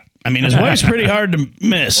I mean, his wife's pretty hard to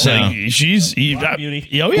miss. Like, she's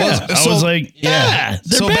beauty. Oh yeah, Well, I so- was like, yeah,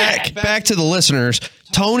 they're So back. back to the listeners.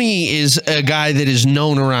 Tony is a guy that is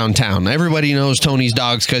known around town. Everybody knows Tony's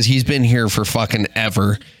dogs because he's been here for fucking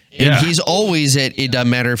ever. And Yeah. he's always at, it doesn't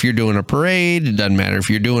matter if you're doing a parade, it doesn't matter if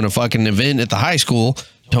you're doing a fucking event at the high school,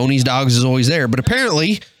 Tony's dogs is always there. But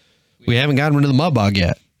apparently, we haven't gotten rid of the mud bog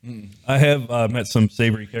yet. I have met some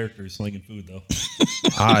savory characters slinging food though.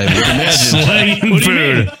 I would imagine. Slanging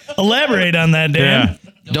food. Elaborate on that, Dan.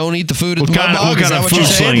 Don't eat the food at the kind mud of- bog. what Is kind that of what food you're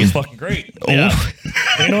saying? slinging? It's fucking great. Yeah.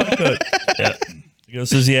 You know what? Good. Yeah.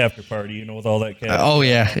 This is the after party, with all that cat. Oh,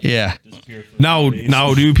 yeah. Yeah. disappear for Now, 3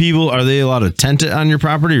 days. do people, are they allowed to tent it on your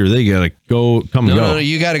property or they got to come and No, go?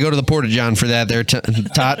 you got to go to the Porta John for that there,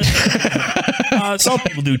 Todd. Some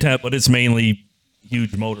people do tent, but it's mainly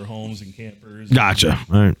huge motorhomes and campers. Gotcha.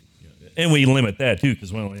 All right. And we limit that too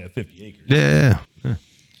because we only have 50 acres. Yeah.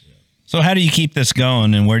 So how do you keep this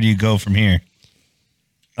going, and where do you go from here?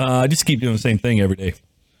 I just keep doing the same thing every day.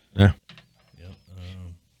 Yeah.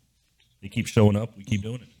 They keep showing up. We keep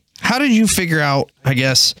doing it. How did you figure out, I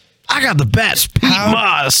guess, I got the best Pete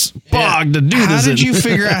Moss bog to do how this. did in. you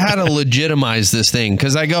figure out how to legitimize this thing?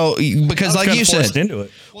 Because like you said, into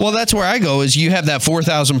it. well, that's where I go is you have that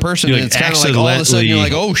 4,000 person You, and it's kind of like all of a sudden you're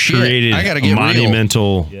like, oh shit, created I got to a get real.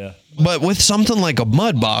 monumental. Yeah. But with something like a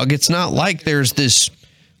mud bog, it's not like there's this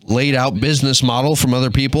laid out business model from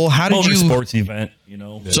other people? How did you? Sports event, you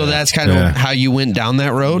know. So that's kind of how you went down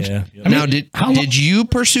that road. Yeah. Now, did you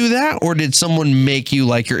pursue that, or did someone make you,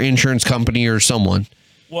 like your insurance company or someone?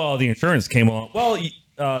 Well, the insurance came along. Well,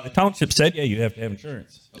 the township said, yeah, you have to have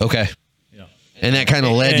insurance. Okay. Yeah. And that kind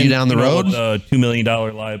of led you down the road? With the $2 million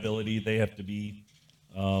liability, they have to be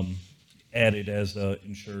added as an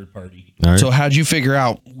insured party. All right. So how'd you figure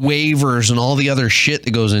out waivers and all the other shit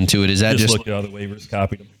that goes into it? Is that just looked at other waivers,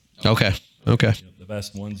 copied them. okay? The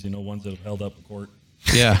best ones, ones that have held up in court.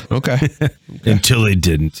 Yeah. Okay. Until they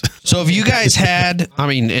didn't. So have you guys had, I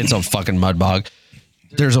mean, it's a fucking mud bog.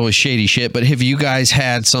 There's always shady shit, but have you guys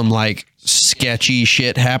had some like sketchy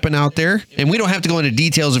shit happen out there? And we don't have to go into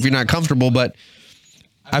details if you're not comfortable, but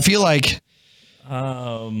I feel like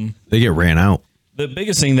They get ran out. The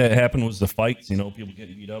biggest thing that happened was the fights. People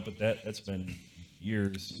getting beat up, but that's been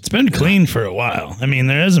years. It's been clean for a while. I mean,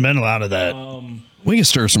 there hasn't been a lot of that. we can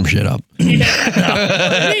stir some shit up.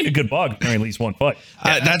 It ain't a good bog during at least one fight.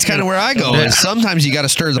 That's kind of where I go. Is sometimes you got to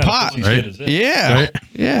stir the pot. Right? Yeah. Right.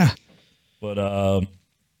 Yeah. But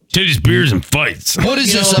Titties, beers, and fights. What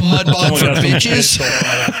is this, a mud bog for bitches?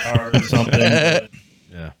 Or something. But,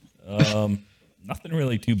 Yeah. nothing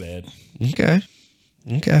really too bad. Okay.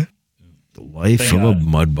 Okay. The life Thank of a God.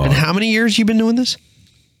 mud bog. And how many years you been doing this?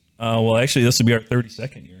 Well, actually, this will be our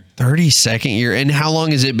 32nd year. 32nd year. And how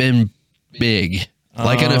long has it been big?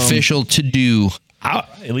 Like an official to do?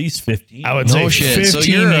 At least 15. I would No say shit. 15 So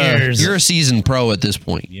you're years. you're a seasoned pro at this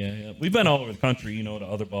point. Yeah. We've been all over the country, to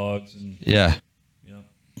other bogs. And Yeah.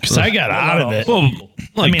 Because I got out of it. Well,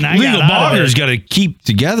 I mean, I legal got out of boggers it. got to keep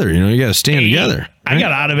together. You got to stand together. I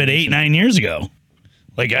got out of it 8-9 years ago.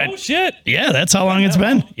 oh, shit. Yeah, that's how long it's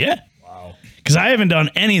been. Yeah. Wow. Because I haven't done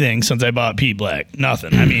anything since I bought Pete Black.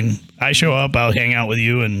 Nothing. I mean, I show up, I'll hang out with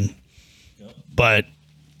you, but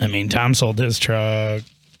I mean, Tom sold his truck a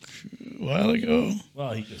while ago.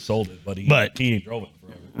 Well, he just sold it, but he ain't drove it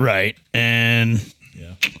forever. Right. And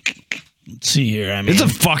Yeah. let's see here. I mean, It's a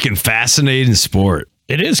fucking fascinating sport.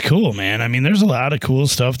 it is cool, man. I mean, there's a lot of cool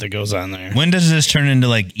stuff that goes on there. When does this turn into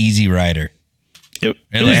like Easy Rider? It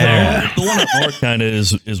Really? was there. The one up north kind of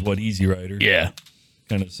is what Easy Rider. Yeah.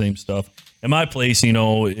 Kind of the same stuff. At my place,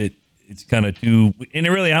 it's kind of too. And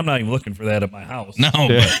really, I'm not even looking for that at my house. No,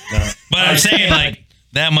 but I'm saying like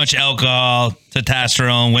that much alcohol,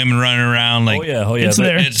 testosterone, women running around like. Oh yeah. It's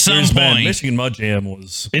there. At some There's been- point, Michigan Mud Jam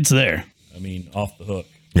was, It's there. off the hook.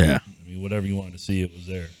 Yeah. Whatever you wanted to see, it was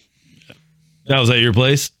there. That was at your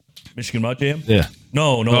place? Michigan Mud Jam? Yeah.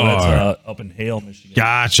 No, that's all right. up in Hale, Michigan.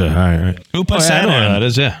 Gotcha. All right. who puts I that know where on? that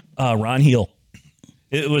is, yeah. Ron Heel.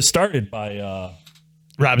 It was started by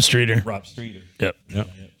Rob Streeter. Rob Streeter. Yep.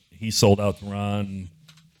 He sold out to Ron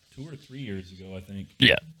 2 or 3 years ago, I think.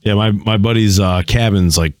 Yeah. Yeah, my buddy's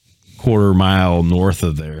cabin's like quarter-mile north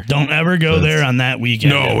of there. Don't ever go there on that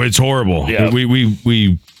weekend. No, it's horrible. Yeah.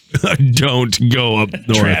 We don't go up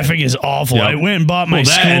north. Traffic is awful. Yep. I went and bought my Well,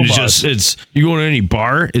 that school and bus. it's you go to any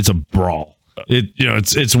bar, it's a brawl.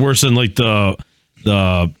 It's worse than like the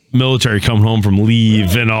military coming home from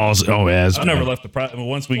leave and all. Oh yeah, I've never left the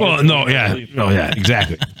once we. Well, get no, there, yeah, leave. oh yeah,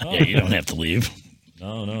 exactly. Yeah, you don't have to leave.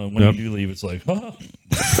 No. When Yep. you do leave, it's like, oh.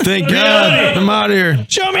 Thank God, I'm out of here.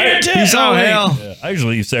 Show me your tits. Peace out, hell. Yeah, I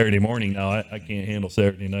usually leave Saturday morning now. I can't handle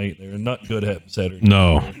Saturday night. They're not good at Saturday.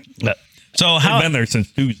 No, So I've how been there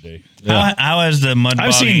since Tuesday. how has the mud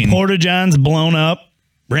I've seen bogging? Porta Johns blown up,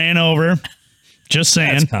 ran over. Just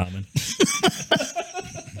saying. That's common.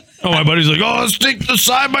 oh my buddy's like, oh, let's take the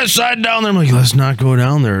side by side down there. I'm like, let's not go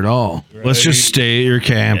down there at all. Let's just stay at your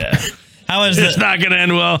camp. Yeah. How has It's the not gonna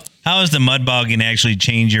end well. how has the mud bogging actually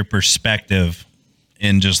changed your perspective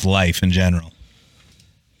in just life in general?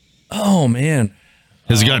 Oh man.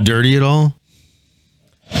 Has it got dirty at all?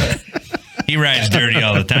 He rides dirty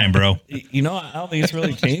all the time, bro. I don't think it's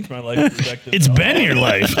really changed my life perspective. It's been your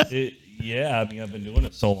life. Yeah, I've been doing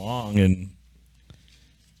it so long, and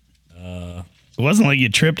It wasn't like you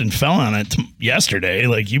tripped and fell on it yesterday.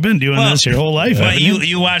 Like you've been doing this your whole life. But haven't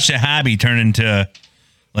you watched a hobby turn into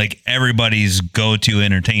like everybody's go-to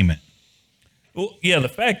entertainment. well, yeah, the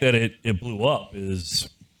fact that it blew up is,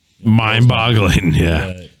 Mind-boggling.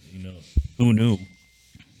 Yeah, who knew?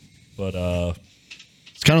 But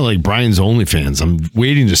it's kind of like Brian's OnlyFans. I'm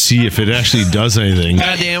waiting to see if it actually does anything.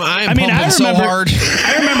 Goddamn, I am pumping so hard.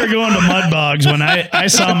 I remember going to mud bogs when I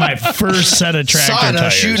saw my first set of tractor Saw it, I was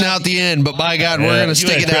tires. shooting out the end, but by God, we're gonna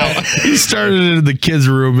stick it out. He started in the kids'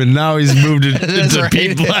 room and now he's moved it That's into right.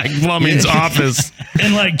 Pete Black Plumbing's office.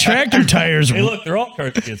 And like tractor tires. hey, look, they're all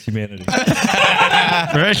Cards Against Humanity.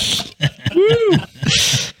 Right?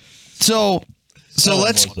 So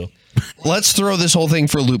let's One was, though. let's throw this whole thing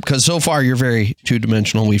for a loop because so far you're very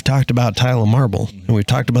two-dimensional. We've talked about tile and marble, and we've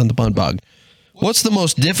talked about the mud bog. What's the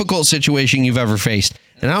most difficult situation you've ever faced?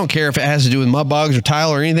 And I don't care if it has to do with mud bogs or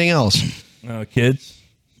tile or anything else. Kids.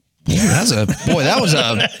 That was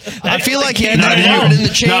a. I feel like he had it in the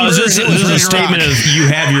chamber. Now, is this and it was a ready to statement rock. of you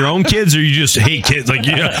have your own kids, or you just hate kids? Like,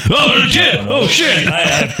 yeah, oh, they're a kid. Oh, shit. I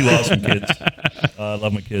have 2 awesome kids. I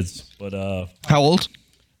love my kids, but How old?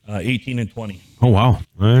 18 and 20. Oh, wow. All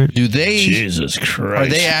right. Do they? Jesus Christ. Are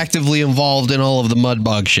they actively involved in all of the mud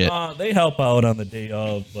bog shit? They help out on the day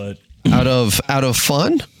of, but Out of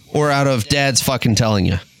fun or out of dad's fucking telling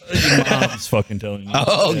you? mom's fucking telling me.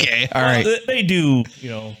 Oh, okay. All right. They do,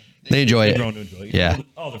 They enjoy they're it. grown to enjoy it. Yeah.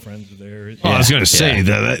 All their friends are there. Oh, I was gonna say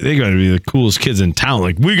that they gotta be the coolest kids in town.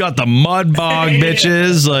 Like, we got the mud bog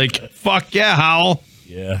bitches. Like, fuck yeah, Howell.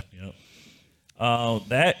 Yeah.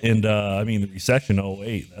 That and the recession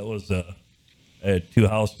 08. That was I had 2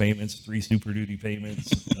 house payments, 3 Super Duty payments,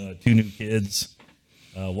 2 new kids,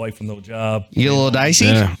 wife with no job. You get a little dicey?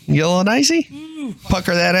 Yeah. You get a little dicey?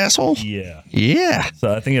 Pucker that asshole? Yeah. Yeah.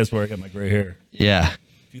 So I think that's where I got my gray hair. Yeah.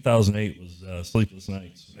 2008 was sleepless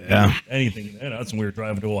nights. Yeah. Anything. And that's when we were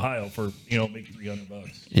driving to Ohio for make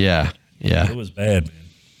 $300. Yeah. Yeah. It was bad, man.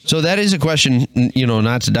 So that is a question,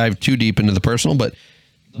 not to dive too deep into the personal, but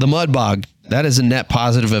the mud bog, that is a net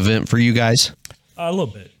positive event for you guys. A little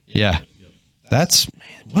bit. Yeah. That's, man,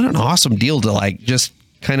 what an awesome deal to just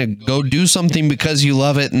kind of go do something because you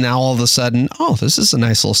love it. And now all of a sudden, oh, this is a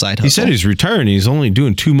nice little side hustle. He said he's retiring. He's only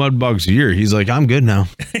doing 2 mud bugs a year. He's like, I'm good now.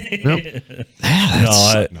 We go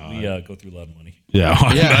through a lot of money. Yeah.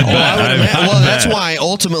 Yeah. That's why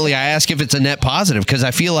ultimately I ask if it's a net positive because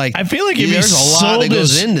I feel like if you there's a lot that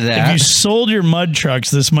goes into that. If you sold your mud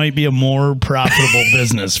trucks, this might be a more profitable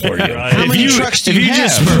business for you. How many trucks do you have?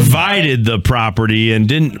 just provided the property and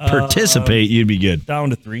didn't participate, you'd be good. Down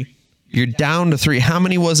to 3. You're down to 3. How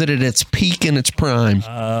many was it at its peak and its prime?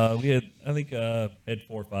 We had, I think, had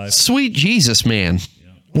 4 or 5. Sweet Jesus, man.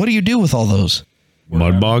 What do you do with all those?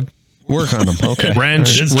 Mud bog? Work on them. Okay.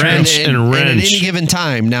 Wrench, And wrench. at any given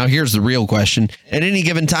time, now here's the real question. At any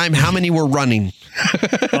given time, how many were running?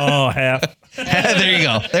 Oh, half. There you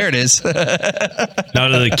go. There it is. Now,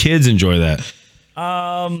 do the kids enjoy that?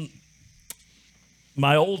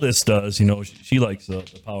 My oldest does. She likes the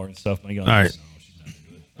power and stuff. My youngest, All right. no, she's not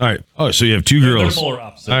into it. All right. Oh, so you have 2 girls. They're polar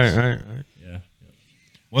opposites. All right. Yeah.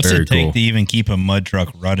 What's Very it take cool. to even keep a mud truck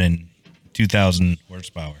running 2,000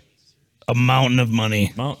 horsepower? A mountain of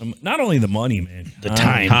money. Not only the money, man. The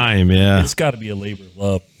time. Time, yeah. It's got to be a labor of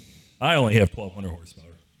love. I only have 1,200 horsepower.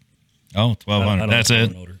 Oh, I 1,200. don't That's have a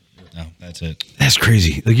it. motor. No, that's it. That's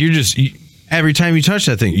crazy. Like, every time you touch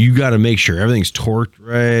that thing, you got to make sure everything's torqued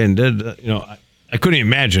right. And, I couldn't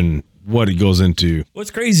imagine what it goes into.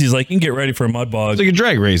 What's crazy is you can get ready for a mud bog. It's like a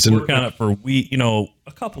drag race. And Work on it for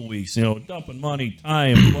a couple weeks, dumping money,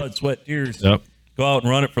 time, blood, sweat, tears. Yep. Go out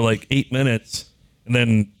and run it for 8 minutes and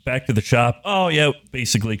then back to the shop. Oh, yeah,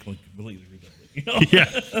 basically completely rebuilt it.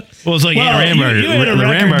 Yeah. Well, it's like Well, Ian Ramberger. you had a The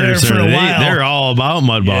record Ramberger there for Center. a while. They're all about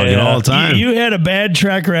mud bogging Yeah. all the time. You had a bad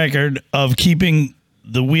track record of keeping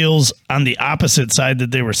the wheels on the opposite side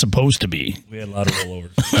that they were supposed to be. We had a lot of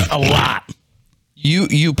rollovers. A lot.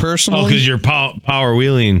 You personally? because you're power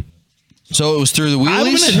wheeling. So it was through the I'm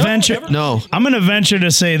wheelies? gonna venture. No. I'm gonna venture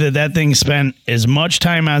to say that thing spent as much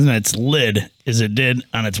time on its lid as it did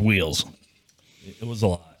on its wheels. It was a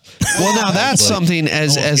lot. Well, now that's something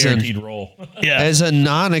as Guaranteed roll. Yeah. as a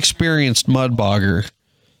non-experienced mud bogger.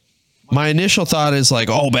 My initial thought is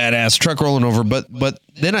oh, badass truck rolling over, but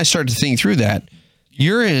then I started to think through that.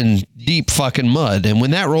 You're in deep fucking mud, and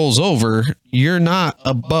when that rolls over, you're not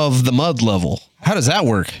above the mud level. How does that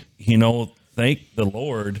work? Thank the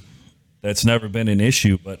Lord, that's never been an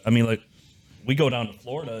issue. But we go down to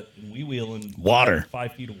Florida and we wheel in Water.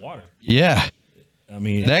 5 feet of water. Yeah, I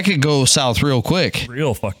mean, that could go south real quick.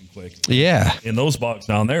 real fucking quick. Yeah, And those bogs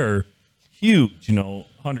down there are huge,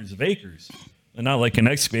 hundreds of acres. And not like an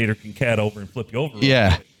excavator can cat over and flip you over. real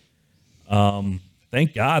yeah. quick.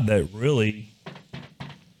 Thank God that really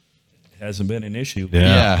hasn't been an issue.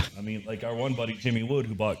 Yeah. I mean, our one buddy, Jimmy Wood,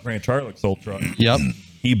 who bought Grant Charlock's old truck, Yep.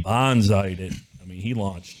 he bonsai'd it. I mean, he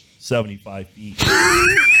launched 75 feet,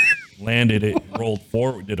 landed it, rolled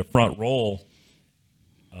forward, did a front roll,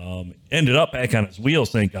 ended up back on his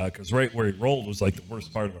wheels, thank God, because right where he rolled was the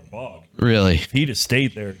worst part of our bog. Really. If he'd have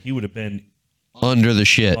stayed there, he would have been Under the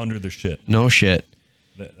shit. under the shit. No shit.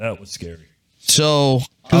 That was scary. So,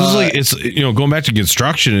 Because it's going back to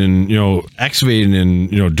construction and excavating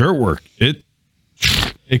and dirt work.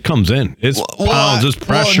 It comes in. It's pounds. It's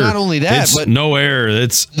pressure. not only that, it's but no air.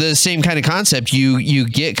 It's the same kind of concept. You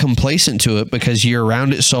get complacent to it because you're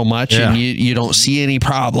around it so much, and you don't see any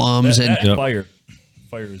problems. And Fire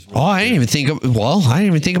is. Really I didn't even think of. Well, I didn't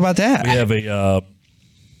even think about that. We have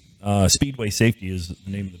a Speedway Safety is the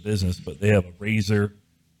name of the business, but they have a razor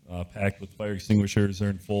packed with fire extinguishers. They're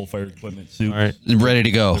in full fire equipment suits. all right. Ready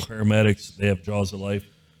to go. They're paramedics. They have Jaws of Life.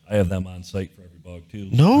 I have them on site for every bug too.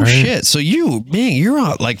 No shit. So you're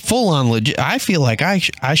out like full on legit. I feel like I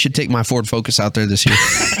should take my Ford Focus out there this year.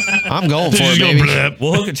 I'm going for it, baby.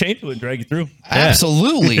 We'll hook a chain to it and drag you through.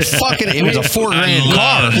 Absolutely. Fucking, it was a $4,000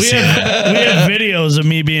 car. We have videos of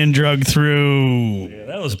me being drugged through. Yeah,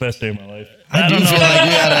 that was the best day of my life. I don't know.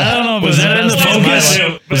 I don't know. If Was that in the Focus?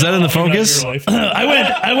 Focus? Was that in the Focus?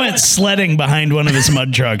 I went sledding behind one of his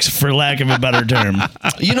mud trucks, for lack of a better term.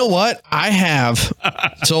 You know what? I have.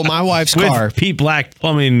 So my wife's With car. Pete Black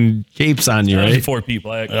plumbing capes on you, right? 4 Pete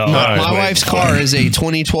Black. My wife's car is a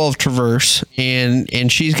 2012 Traverse,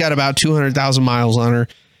 and she's got about 200,000 miles on her.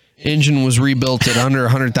 Engine was rebuilt at under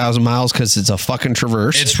 100,000 miles because it's a fucking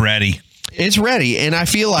Traverse. It's ready. It's ready, and I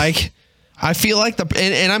feel like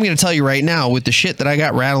and I'm going to tell you right now, with the shit that I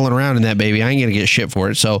got rattling around in that baby, I ain't going to get shit for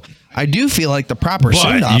it. So I do feel like the proper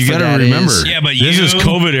send off. You got to remember, this is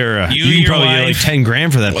COVID era. You can probably get like 10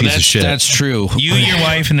 grand for that piece of shit. That's true. You, your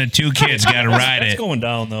wife, and the 2 kids got to ride It's it. going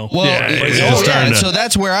down though. Well, so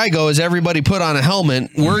that's where I go. Is everybody put on a helmet?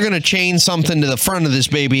 We're going to chain something to the front of this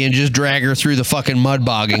baby and just drag her through the fucking mud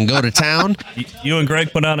bog and go to town. You and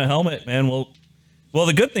Greg put on a helmet, man. Well,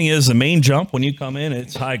 the good thing is the main jump when you come in,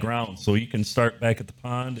 it's high ground, so you can start back at the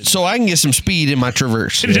pond. And So I can get some speed in my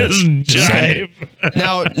Traverse. Just jive.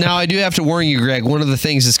 Now I do have to warn you, Greg. One of the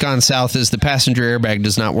things that's gone south is the passenger airbag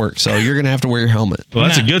does not work, so you're going to have to wear your helmet. Well,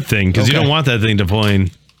 that's a good thing because you don't want that thing deploying.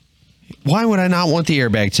 Why would I not want the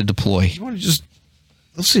airbag to deploy? You want to just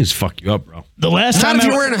those things fuck you up, bro. The last Not time if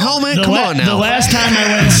you're wearing a helmet. the Come la- on now. The last time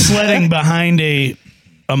I went sledding behind a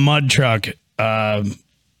mud truck, I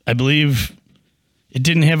believe it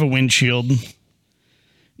didn't have a windshield,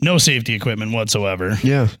 no safety equipment whatsoever,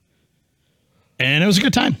 Yeah. and it was a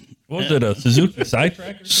good time. what was it, a Suzuki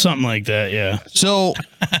Sidetracker? Something like that, yeah. So,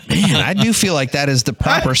 man, I do feel like that is the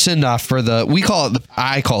proper send off for the.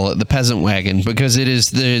 I call it the peasant wagon because it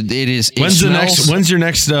is. When's your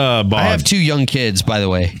next bog? I have 2 young kids, by the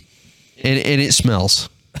way, and it smells.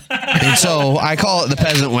 And so I call it the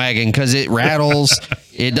peasant wagon because it rattles.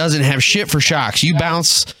 It doesn't have shit for shocks. You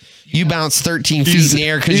bounce 13 feet in the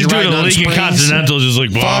air because you're riding on Lincoln springs. Continental, just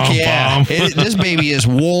like Fuck bomb, yeah! bomb. This baby is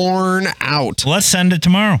worn out. Let's send it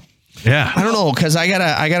tomorrow. Yeah, I don't know because I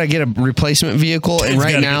gotta get a replacement vehicle, and It's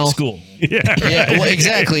right gotta now, get to school. yeah, well,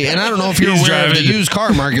 exactly. And I don't know if you're He's aware of the driving. used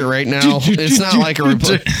car market right now. It's not like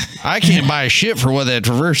I can't buy a shit for what that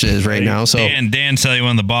Traverse is right now. So Dan tell you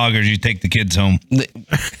one of the boggers, you take the kids home.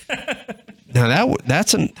 now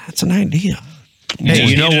that's an idea. Hey,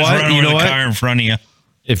 you know just what? run You over know the what? car in front of you.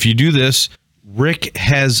 If you do this, Rick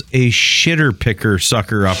has a shitter picker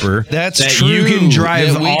sucker upper. That's that true. You can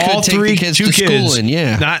drive That we all could take the three kids 2 to school kids. in,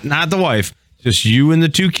 yeah. Not the wife. Just you and the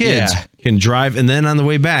 2 kids Yeah. can drive, and then on the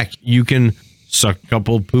way back, you can suck a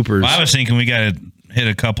couple poopers. Well, I was thinking we got to hit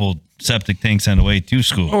a couple septic tanks on the way to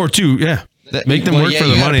school. or 2, yeah. Make them Well, work yeah, for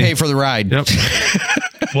you the gotta money. Pay for the ride. Yep.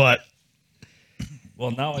 What?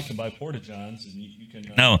 Well, now I can buy Porta-Johns, and you can.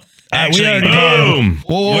 No, we actually, already Boom.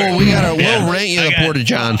 Whoa, we'll rent you the Porta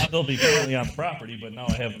John. They'll be currently on the property, but now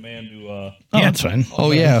I have a man to. Oh, that's fine. Oh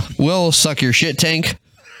yeah, we'll suck your shit tank.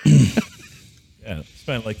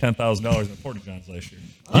 Spent like $10,000 on Porta-Johns last year.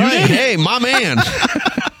 Hey, my man.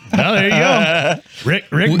 Oh, there you go.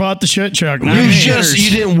 Rick bought the shit truck. Not You me. shitters. You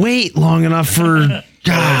didn't wait long enough for.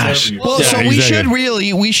 Gosh. Well, Yeah, so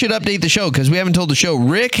exactly. we should update the show because we haven't told the show.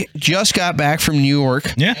 Rick just got back from New York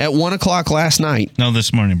at 1:00 last night. No,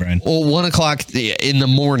 this morning, Brian. Well, 1:00 in the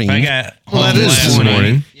morning. I got Well, that home is last this night.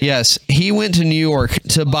 morning. Yes, he went to New York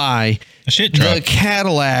to buy A shit the truck.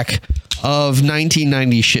 Cadillac of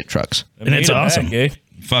 1990 shit trucks. And it's awesome.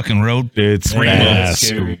 Fucking road. It's Rainbow.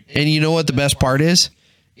 Scary. And you know what the best part is?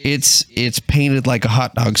 It's painted like a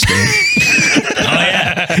hot dog stand.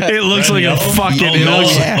 It looks like a fucking. Oh, It mellow,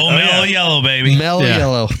 looks, yeah. mellow yellow, baby. Mellow Yeah.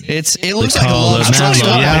 yellow. It looks like a call love it truck.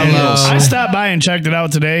 mellow. Yeah. I stopped by and checked it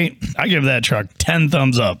out today. I give that truck 10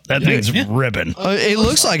 thumbs up. That thing's ripping. It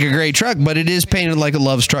looks like a great truck, but it is painted like a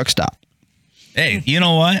Love's truck stop. Hey, you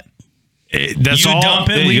know what? that's You all. dump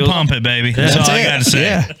it, we you'll- pump it, baby. That's all I got to say.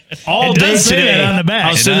 Yeah. all It day does say today. that on the back.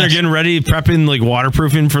 I was It sitting there does. getting ready, prepping like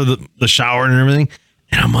waterproofing for the shower and everything,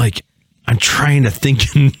 and I'm like, I'm trying to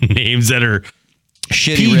think in names that are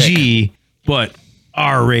Shitty Rick. PG but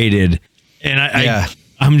R rated, and Yeah.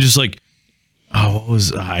 I'm just like, Oh, what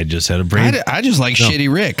was I just had a brain? I just like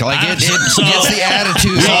Shitty Rick. Like it gets the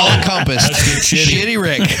attitude all encompassed. Shitty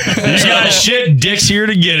Rick. You got shit. Dick's here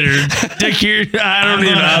to get her. Dick here. I don't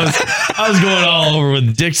even know. I was going all over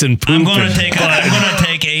with dicks and poop. I'm going to take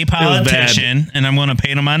a politician and I'm going to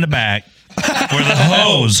paint him on the back where the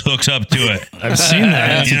hose hooks up to it. I've seen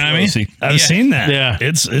that. You know what I mean? I've seen that. Yeah.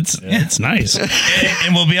 It's nice.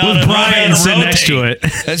 And we'll be able With to Brian sitting rotate. next to it.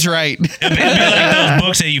 That's right. It'd be like those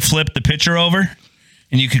books that you flip the picture over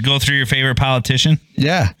and you could go through your favorite politician.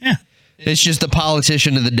 Yeah. Yeah. It's just the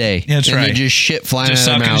politician of the day. That's and right. They're just shit flying Just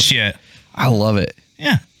out of their sucking mouth. shit. I love it.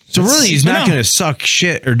 Yeah. So really, he's But not no. going to suck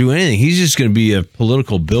shit or do anything. He's just going to be a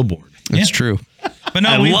political billboard. It's true. But no,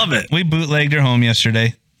 I we love it. We bootlegged her home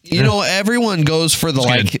yesterday. You know, everyone goes for the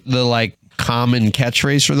common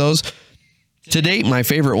catchphrase for those. To date, my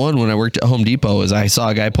favorite one when I worked at Home Depot is I saw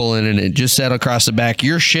a guy pull in and it just said across the back,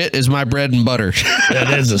 "Your shit is my bread and butter."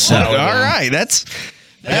 That is a solid. All right, that's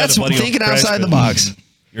a buddy on thinking trash outside the bin. box.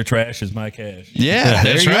 Your trash is my cash. Yeah,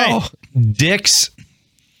 there that's you right. go. Dick's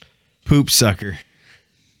poop sucker.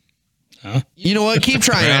 You know what? Keep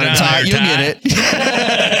trying on it, Ty. You'll get it.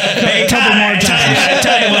 Hey, a couple more times.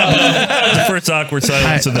 Tell you what, The first awkward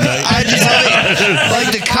silence of the night. I just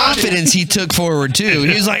like the confidence he took forward too.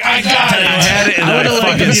 He was like, "I got it." I had it and I would have I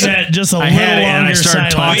liked to fucking be that just a I little had it longer and I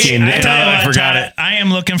started silence. talking. I tell you I what, forgot Ty, it. I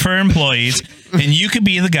am looking for employees, and you could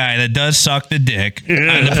be the guy that does suck the dick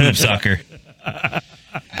on the poop sucker.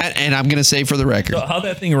 And I'm gonna say for the record, So how'd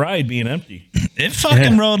that thing ride being empty? It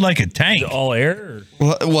fucking rode like a tank. All air?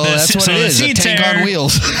 well, that's what so it the is—a seats tank are- on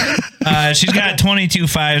wheels. She's got 22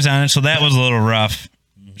 fives on it, so that was a little rough.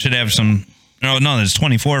 Should have some. No, there's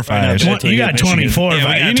 24 fives. Right now, You got 24. Yeah,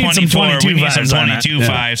 we you got need some 24. 22 We need some vibes on it. 22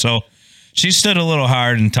 fives. So she stood a little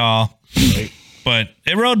hard and tall, but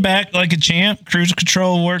it rode back like a champ. Cruise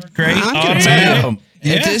control worked great. I'm gonna Automatic. tell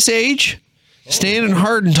you, at this age, standing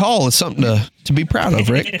hard and tall is something to be proud of,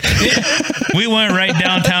 Rick. We went right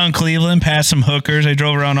downtown Cleveland, past some hookers. I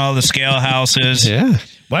drove around all the scale houses. Yeah,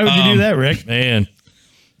 Why would you do that, Rick? Man.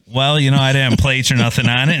 Well, I didn't have plates or nothing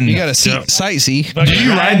on it. And you got to sightsee. Do you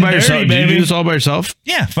ride by yourself? Do you baby. do this all by yourself?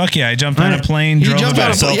 yeah, fuck yeah. I jumped on a plane, You drove jumped by out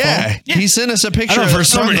myself. yeah. He sent us a picture I don't know, of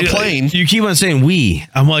from the plane. You keep on saying we.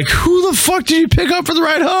 I'm like, who the fuck did you pick up for the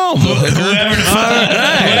ride home? Whoever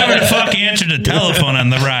the fuck answered the telephone on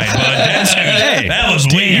the ride, bud. That was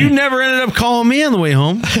weird. You never ended up calling me on the way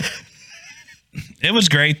home. It was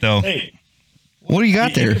great though. Hey, What do you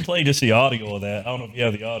got you there? can play just the audio of that. I don't know if you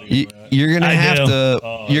have the audio. You're gonna I have do.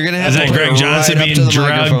 to. You're gonna have Is to. that put Greg it Johnson right up being to the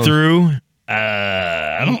dragged microphone. through?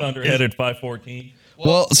 I don't. Thunderheaded 514.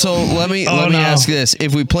 Well, so let me Oh, no. ask this: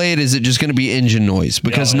 if we play it, is it just going to be engine noise?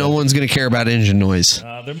 Because Yeah, no yeah. one's going to care about engine noise.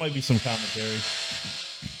 There might be some commentary.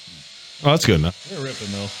 Oh, that's good enough. They're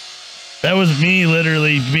ripping though. That was me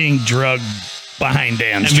literally being drugged behind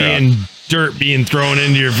Dan's And truck. being dirt being thrown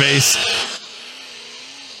into your face.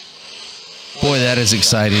 Boy, that is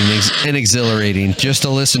exciting and exhilarating just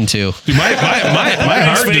to listen to. Dude, my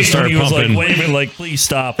heart His face just started when he was pumping. like waving, like, please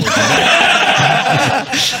stop. Look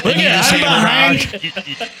at I'm behind.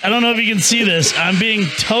 I don't know if you can see this. I'm being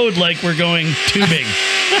towed like we're going tubing.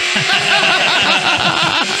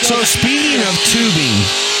 So speaking of tubing,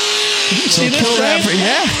 so kill that for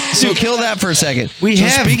kill that for a second. We So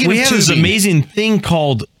have speaking of this tubing- amazing thing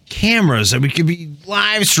called cameras that we could be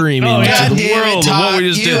live streaming Oh, to yeah. God the damn world it, of what Todd, we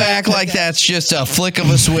just you did. act like that's just a flick of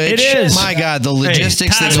a switch. It is. My God, the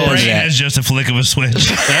logistics that Todd's go into brain that. is just a flick of a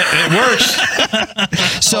switch. It works.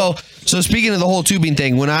 So speaking of the whole tubing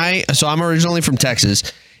thing, I'm originally from Texas,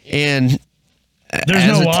 and There's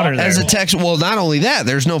no water there. As a Texan, well, not only that,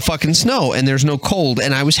 there's no fucking snow and there's no cold,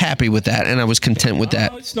 and I was happy with that, and I was content with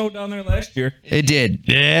that. Oh, it snowed down there last year. It did.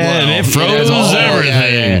 Yeah, Well, and it yeah, froze oh, yeah,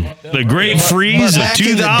 everything. yeah. The Great But Freeze of back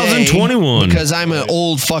in the day, 2021. because I'm an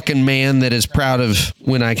old fucking man that is proud of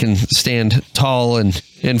when I can stand tall and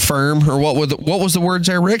firm, or what was the words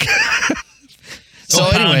there, Rick? So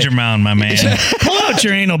Pound anyway, your mound, my man. Pull out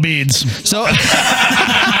your anal beads. so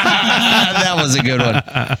that was a good one.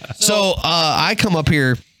 So I come up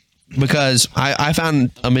here because I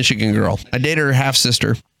found a Michigan girl. I dated her half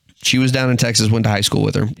sister. She was down in Texas, went to high school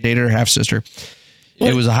with her. Dated her half sister.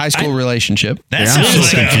 It was a high school relationship. That I'm sounds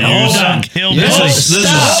so like confused. a hillbilly. This is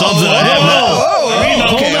something I have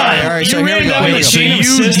not. Okay, all right. So You here we ran go. down Here the we go. So chain of you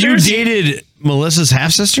sisters? dated Melissa's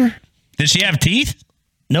half sister? Did she have teeth?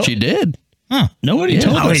 Nope. She did. Nobody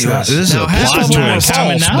told Oh, us this this. is Now, a half plot of them are twist.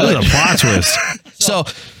 false, This is a plot twist.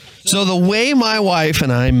 So the way my wife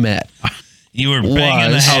and I met You were banging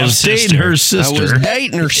the Was. half I was dating her I was sister.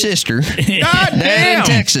 dating her sister. God Down in damn.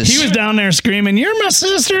 Texas. He was down there screaming, "You're my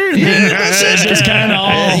sister!" It's just kind of all.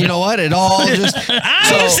 And you know what? It all just.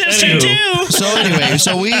 I'm a sister too. So anyway,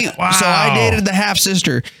 so I dated the half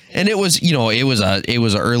sister, and it was it was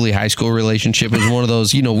an early high school relationship. It was one of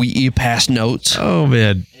those you pass notes. Oh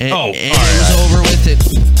man. And, Oh, and it was over with it.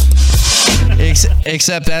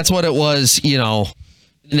 Except that's what it was.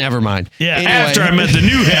 Never mind. Yeah, Anyway, after I met the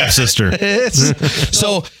new half sister.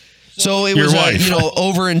 so it Your was wife.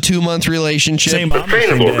 over in 2-month relationship. Same mom,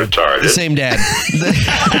 same dad. Same dad. The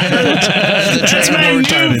That's my trainable new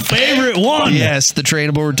retarded. favorite one. Yes, the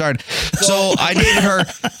trainable retard. So I dated her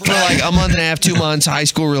for like a month and a half, 2 months, high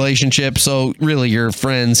school relationship. So really, you're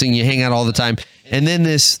friends and you hang out all the time. And then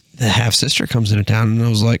the half sister comes into town, and I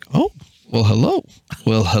was like, oh, well, hello.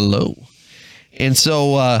 And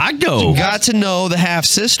so I go. got to know the half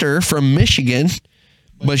sister from Michigan,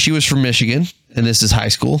 but she was from Michigan, and this is high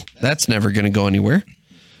school. That's never going to go anywhere.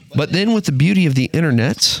 But then with the beauty of the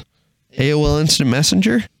internet, AOL Instant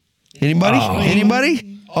Messenger, anybody?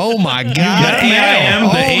 Oh my God. AIM, the oh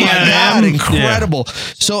my God, AIM. incredible.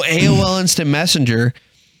 So AOL Instant Messenger,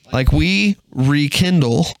 like we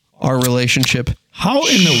rekindle our relationship. How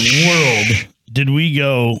in the world did we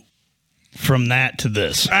go from that to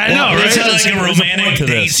this? I know, right? It's It's like a romantic to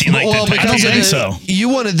date this. scene, like Well, the because I don't think so. you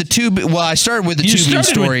wanted the tubing. Well, I started with the You tubing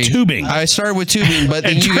started with story. tubing. I started with tubing, but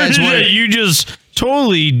then And you guys wanted. you just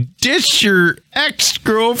totally ditched your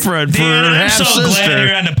ex-girlfriend for Dude, her I'm half so glad sister.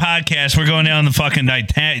 you're on the podcast. We're going down the fucking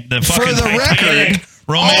Titanic. The fucking the Titanic record, romantic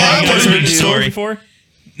all I wanted to tubing do- story. Before?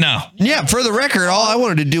 No. Yeah, for the record, all I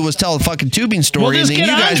wanted to do was tell the fucking tubing story, and just then get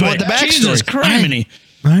you guys onto want it. the Jesus backstory.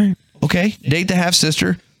 criminy. Okay, date the half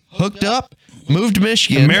sister, hooked up, moved to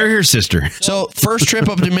Michigan. Marry her sister. So first trip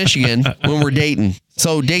up to Michigan when we're dating.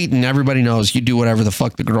 So dating, everybody knows you do whatever the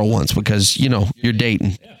fuck the girl wants because you're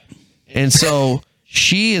dating. And so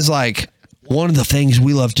she is like, one of the things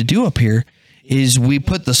we love to do up here is we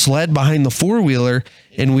put the sled behind the 4-wheeler,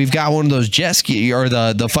 and we've got one of those jet ski or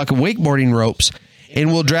the fucking wakeboarding ropes,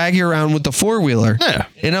 and we'll drag you around with the 4-wheeler. Yeah.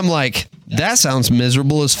 And I'm like, that sounds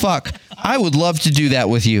miserable as fuck. I would love to do that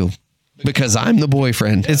with you because I'm the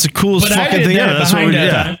boyfriend. It's the coolest But I fucking did thing that ever. That's what we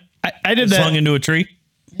behind did. I did Slung that. into a tree.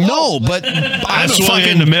 No, but I'm a swung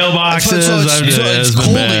fucking into mailboxes. it's It's been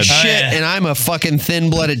cold bad. as shit, Oh, yeah. and I'm a fucking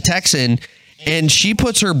thin-blooded Texan. And she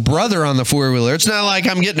puts her brother on the 4-wheeler. It's not like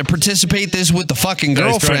I'm getting to participate this with the fucking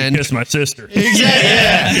Guys trying girlfriend. to kiss my sister. Exactly.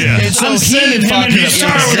 Yeah. And so I'm he sending him fucking into You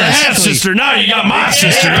started with a half sister. Now you got my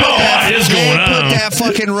sister. Oh, what is going They put on? that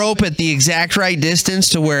fucking rope at the exact right distance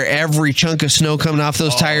to where every chunk of snow coming off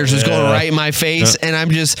those tires was going right in my face. And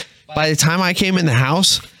I'm just, by the time I came in the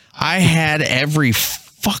house, I had every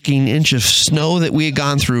fucking inch of snow that we had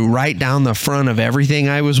gone through right down the front of everything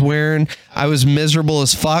I was wearing. I was miserable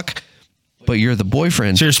as fuck. But you're the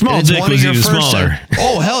boyfriend. So your small And it's dick one of was your even first smaller. time.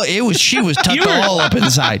 Oh hell, she was tucked all up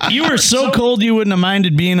inside. You were so cold you wouldn't have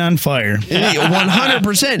minded being on fire.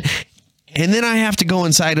 100%. And then I have to go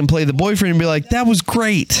inside and play the boyfriend and be like, that was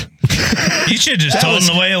great. You should have just told him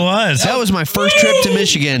the way it was. That was my first trip to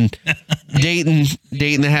Michigan, dating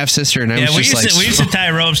the half sister, and I Yeah, was we just used, like, we used to tie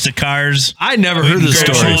ropes to cars. I never heard this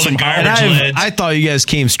Grab story. hold of garbage And lids. I thought you guys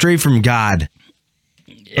came straight from God.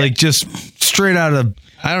 Like just straight out of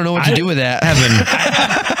I don't know what to do with that.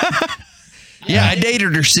 heaven. Yeah, I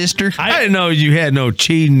dated her sister. I didn't know you had no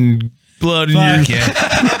cheating blood in Fuck your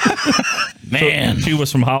yeah. Man. She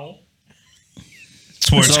was from Howell.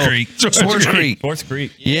 Sports Creek. Swartz Creek. Forest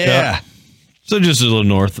Creek. Yeah. So just a little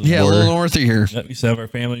north of the Yeah, a border. little north of here. Yep, we used to have our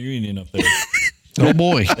family reunion up there. Oh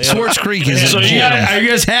boy. Swartz Creek is So a you gem. got, are you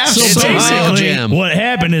guys half It's So a real basically, gem. what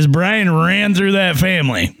happened is Brian ran through that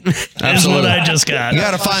family. That's Absolutely. what I just got. You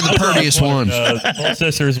got to find the prettiest one. Both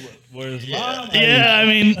sisters were his mom. Yeah, I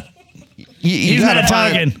mean, You he's gotta not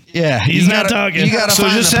find, talking. Yeah, He's you not gotta- talking. You got to So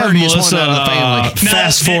find just the have prettiest Melissa one out of the family.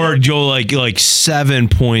 fast forward Joe like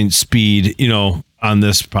 7-point speed, on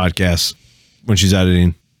this podcast when she's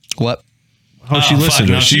editing. What? How she listened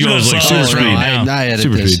to no, it. She she's goes gonna like slow super it speed. down. I edit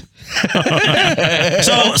Super this. speed.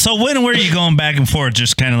 So when were you going back and forth,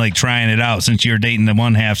 just kind of like trying it out, since you were dating the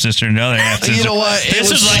one half sister and the other half sister? You know what? It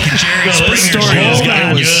This was- is like a Jerry This Springer story show. has Hold gotten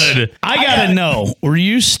on. good. I gotta know, were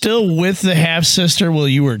you still with the half sister while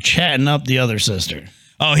you were chatting up the other sister?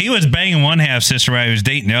 Oh, he was banging one half sister while he was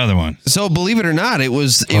dating the other one. So believe it or not, it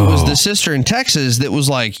was the sister in Texas that was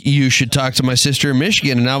like, you should talk to my sister in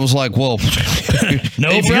Michigan. And I was like, well, if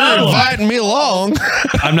you're inviting me along.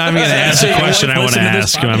 I'm not even going to ask the question I want to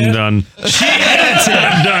ask. I'm done.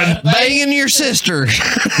 I'm done. Banging your sister.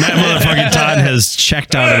 That motherfucking Todd has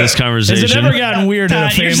checked out of this conversation. Has it ever gotten weird at a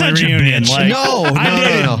Todd, you're family such a reunion? bitch. Like, No.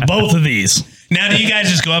 I did both of these. Now, do you guys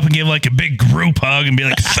just go up and give like a big group hug and be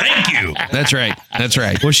like, thank you? That's right. That's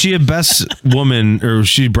right. Was she a best woman or was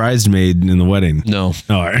she bridesmaid in the wedding? No.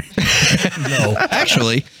 All right. No.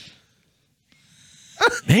 Actually,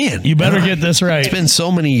 man, You better get this right. it's been so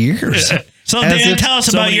many years. So, Has Dan, it? tell us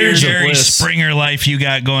So about many your years of Jerry bliss. Springer life you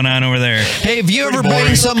got going on over there. Hey, have you ever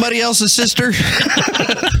banged somebody else's sister?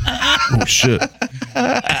 Oh, shit.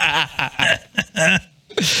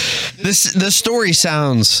 The story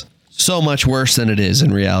sounds so much worse than it is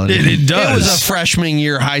in reality. It does. It was a freshman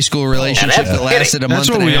year high school relationship that lasted a month That's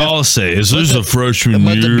what and a we half. all say. Is this a freshman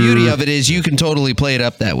But year? the beauty of it is you can totally play it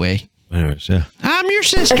up that way. Anyways, yeah. I'm your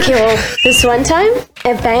sister. Okay, well, this one time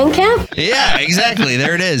at band camp, Yeah, exactly.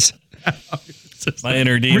 There it is. My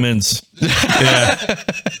inner demons.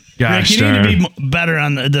 Gosh, Rick, you need to be better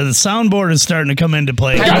on the soundboard is starting to come into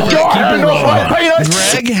play. Greg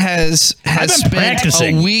has been spent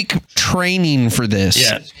practicing. a week training for this.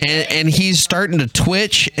 Yeah. And he's starting to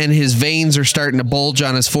twitch and his veins are starting to bulge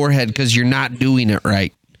on his forehead because you're not doing it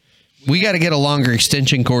right. We got to get a longer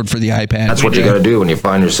extension cord for the iPad. That's what you got to do when you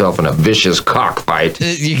find yourself in a vicious cockfight.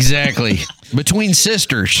 Exactly. Between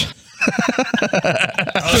sisters.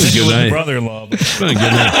 Good night. Brother-in-law. Good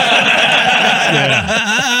night.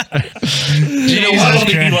 You know I what? don't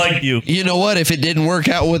think he liked you. You know what? If it didn't work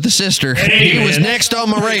out with the sister, he was next on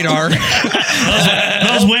my radar.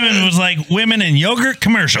 Those women was like women in yogurt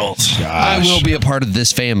commercials. I will be a part of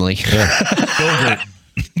this family.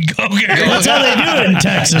 Go, Gary. That's how they do it in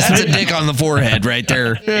Texas. That's a dick on the forehead right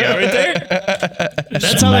there.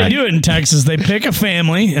 That's how they do it in Texas. They pick a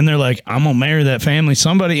family and they're like, I'm going to marry that family.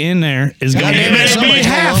 Somebody in there is going to damn it, get somebody me.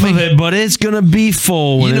 told Half of it, but it's going to be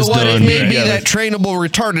full when You know it's what? done. It may be that trainable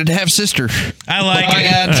retarded half sister. I like Oh my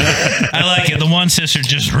it. God. I like it. The one sister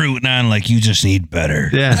just rooting on like you just need better.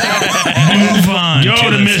 Yeah. Move on. Go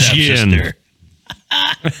to the Michigan. stepsister.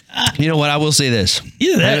 You know what? I will say this.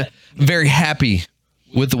 Either that. I'm very happy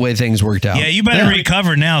with the way things worked out. Yeah, you better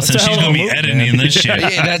recover now since she's going to be editing this shit.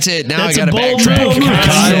 Yeah, that's it. Now That's I got to a bold backtrack. move.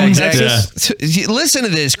 Yeah, exactly. Yeah. So, listen to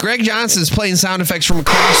this. Greg Johnson's playing sound effects from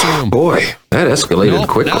across the room. Boy, that escalated Nope,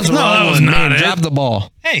 quickly. that was the No, wrong that was one. not Man, it. drop the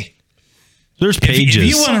ball. Hey, There's if pages.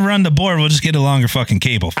 you want to run the board, we'll just get a longer fucking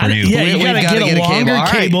cable for you. Yeah, you We've got to gotta get get a a cable. longer All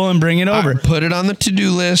right. cable and bring it over. Put it on the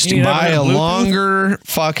to-do list. You need to Buy have a it on Bluetooth. longer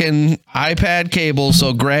fucking iPad cable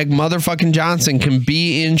so Greg motherfucking Johnson can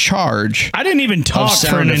be in charge. I didn't even talk for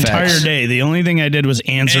sound an entire effects. day. The only thing I did was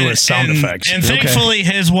answer with sound effects. And thankfully,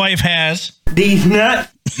 his wife has these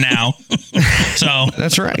nuts now. So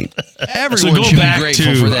That's right. so Everyone go should back be grateful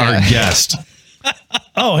to for our that. guest.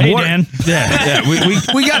 Oh, hey, What- Dan. Yeah.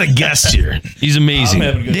 We got a guest here. He's I'm amazing.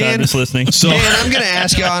 having a good Dan- time just listening. So Dan, I'm going to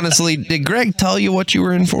ask you honestly, did Greg tell you what you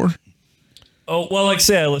were in for? Oh, well, like I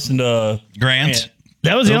say, I listened to Grant.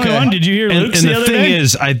 That was the only one. Did you hear and Luke's the the other thing day?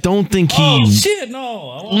 is, I don't think he. Oh, shit, no.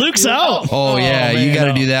 I want Luke's to- out. Oh, yeah, you man, got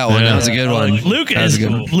to no. do that one. Yeah. That was a good one. Luke That was is a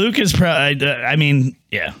good one. Luke is probably. I mean,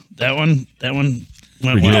 yeah, that one went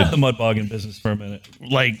We're well, out the mud bogging business for a minute.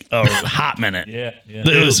 like a hot minute. Yeah, yeah.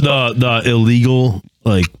 The illegal,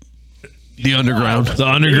 like The underground. the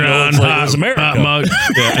underground You know, it's like, it was hot America.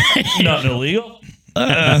 mug. Nothing illegal.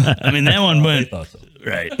 I mean, that one I went thought so.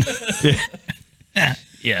 right.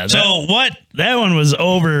 Yeah, So what? that one was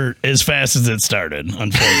over as fast as it started.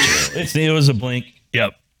 Unfortunately. It was a blink.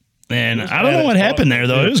 Yep. And I don't know what happened there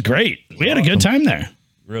though. It was great. We had a good time there.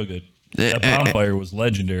 Real good. That bonfire was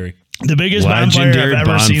legendary. The biggest bonfire Legendary I've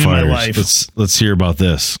ever seen in my bonfires. life. Let's hear about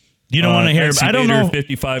this. You don't want to hear. I don't know.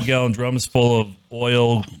 55-gallon drums full of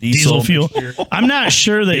oil, Diesel fuel. mixture. I'm not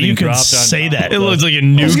sure that Getting you could dropped on say top. that. It looks like a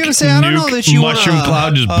nuke. I was gonna say, I don't know that you wanna, mushroom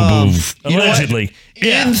cloud just boof. Allegedly.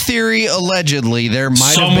 In theory, allegedly, there might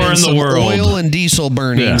Somewhere have in been the some world. oil and diesel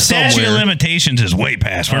burning Yeah. Statute of somewhere. limitations is way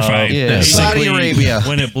past. We're fine. Yeah, Saudi Basically, Arabia.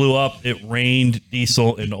 When it blew up, it rained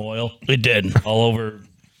diesel and oil It did. all over.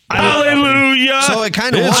 Hallelujah! So it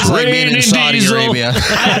kind of It's was like being in raining Saudi diesel. Arabia.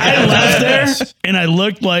 I left there and I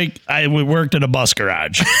looked like I worked at a bus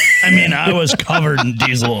garage. I mean, I was covered in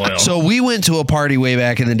diesel oil. So we went to a party way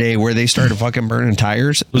back in the day where they started fucking burning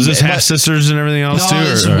tires. Was this But- half sisters and everything else No, too?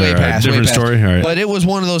 this is or- way or past. different way past. story. All right. But it was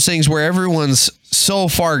one of those things where everyone's so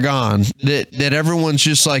far gone that everyone's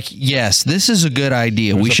just like, yes, this is a good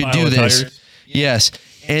idea. We a should pile do of this. tires. Yes.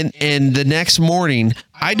 And the next morning,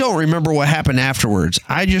 I don't remember what happened afterwards.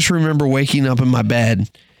 I just remember waking up in my bed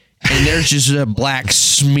and there's just a black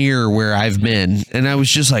smear where I've been. And I was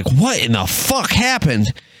just like, what in the fuck happened?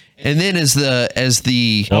 And then as the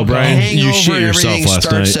Brian, you hangover shit and yourself everything last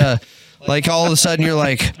starts night. like all of a sudden you're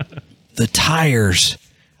like, the tires.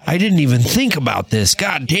 I didn't even think about this.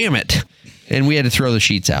 God damn it. And we had to throw the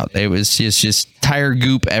sheets out. It was just tire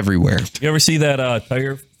goop everywhere. You ever see that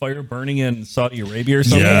tire fire burning in Saudi Arabia or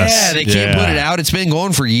something? Yeah, they can't put it out. It's been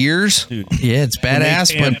going for years. Dude. Yeah, it's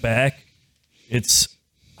badass. When they But back, it's,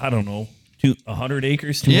 I don't know, 100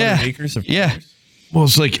 acres, 200 acres of tires. Well,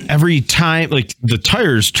 it's like every time, like the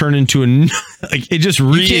tires turn into like it just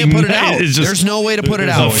you can't put it out. It's just, There's no way to put it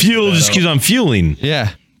the out. fuel just keeps on fueling.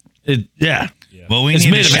 Yeah. Yeah. Well, we It's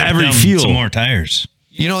need made to of ship every them fuel. some more tires.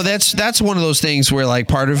 You know, that's one of those things where like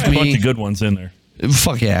part of A bunch me, of good ones in there.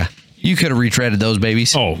 fuck yeah, you could have retreaded those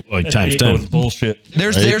babies. Oh, like times That 10. bullshit.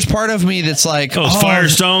 There's part of me that's like, Those oh,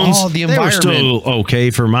 Firestones, oh, the they were environment. still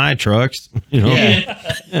okay for my trucks. You know?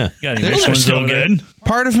 Yeah. Got any Those nice are ones Still over there? good.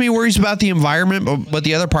 Part of me worries about the environment, but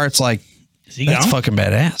the other part's like, Is he that's gone? fucking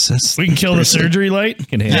badass. That's, We can kill the surgery light.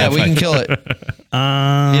 yeah, we can kill it.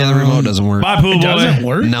 Yeah, the remote doesn't work. Bye, Pooh It Boy. doesn't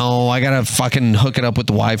work. No, I gotta fucking hook it up with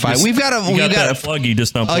the Wi-Fi. We've got You got that to plug, you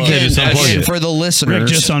just unplug again, just unplug it. for the Rick,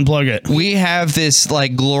 listeners. just unplug it. We have this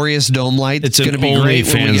like glorious dome light. It's It's going to an be great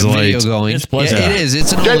when we OnlyFans get video light. going. It's pleasant. Yeah, it is.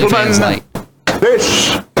 It's an Gentlemen, OnlyFans light. This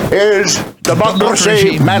is the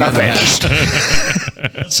Bucklershy Manifest.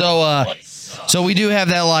 So we do have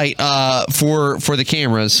that light for the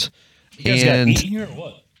cameras. You guys got And meat here or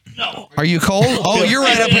what? are you cold? Oh, you're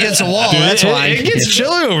right up against the wall. That's why. It gets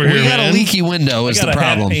chilly over We here, got man. a leaky window. Is Got the a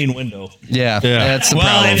problem? half-pane window. Yeah, that's the Well,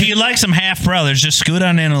 problem. if you like some half brothers, just scoot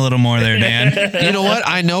on in a little more there, Dan. You know what?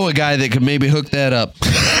 I know a guy that could maybe hook that up.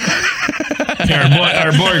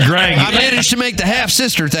 Our boy Greg. I managed to make the half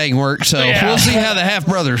sister thing work, so we'll see how the half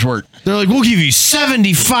brothers work. They're like, we'll give you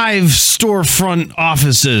 75 storefront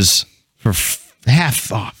offices for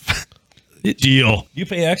half off. Deal. You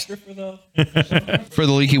pay extra for the For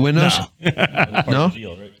the leaky windows? No?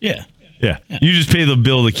 deal, right? Yeah. Yeah. You just pay the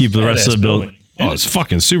bill to keep the rest of the bill. building. Oh, it's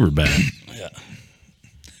fucking super bad.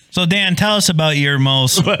 So, Dan, tell us about your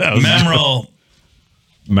most memorable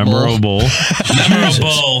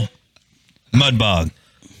mud bog.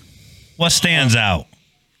 What stands out?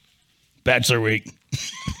 Bachelor week.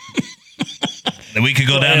 That we could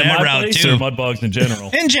go down At that my route place too. or mud bogs in general?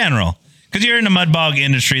 In general, because you're in the mud bog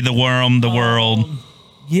industry, the worm, the world.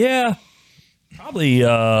 Yeah, probably.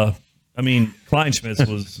 I mean, Kleinschmidt's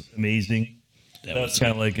was amazing. That was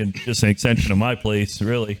kind of like just an extension of my place,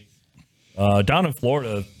 really. Down in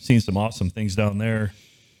Florida, seen some awesome things down there.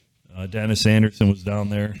 Dennis Anderson was down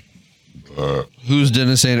there. Who's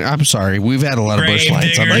Dennis Anderson? I'm sorry. We've had a lot of bush Grave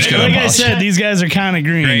lights. I'm digger. just gonna Like I bust. said, these guys are kind of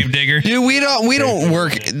green. Grave digger. Dude, we don't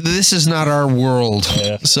work. This is not our world.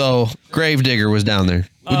 So Gravedigger was down there.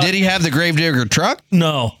 Did he have the Gravedigger truck?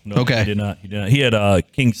 No, Okay. he did not. He did not. He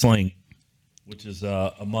had King Sling, which is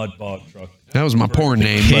a mud bog truck. That was my porn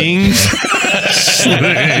name. Kings.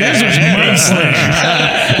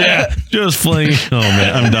 Yeah. Just fling. Oh,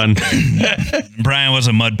 man. I'm done. Brian was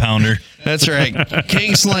a mud pounder. But that's right.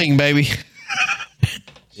 King Sling, baby.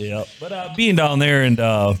 Yeah, but being down there and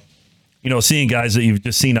seeing guys that you've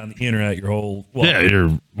just seen on the internet your whole Your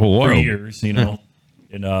whole for world. years, and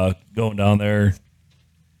going down there.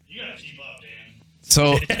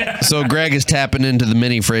 So Greg is tapping into the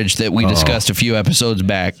mini fridge that we discussed a few episodes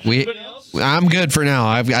back. I'm good for now.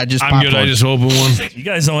 I just I'm popped good. I one. just opened one. You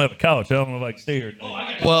guys don't have a couch. I don't know if I can stay here.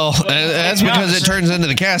 Well, that's because it turns into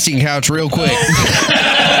the casting couch real quick.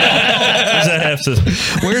 Does that have to?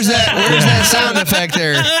 Where's that sound effect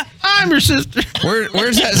there? I'm your sister.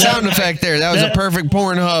 Where's that sound effect there? That was a perfect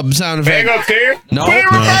Pornhub sound effect. No. We're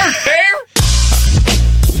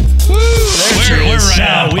right So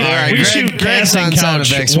out. we, All right, we Greg- shoot Greg's casting on sound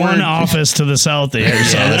couch effects. one We're- office to the south there.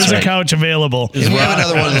 So that's there's right. a couch available. We have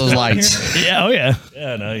another one of those lights. Yeah. Oh yeah.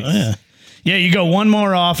 Yeah, nice. Yeah. You go one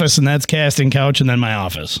more office, and that's casting couch, and then my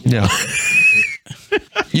office. Yeah.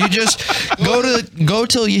 You just go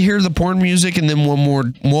till you hear the porn music, and then one more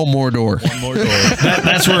door. One more door.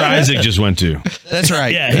 That's where Isaac just went to. That's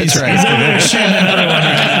right. Yeah, That's he's right. over there shooting another one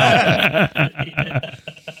right now.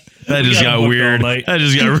 That just got booked weird. all night. That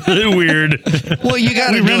just got really weird. Well, you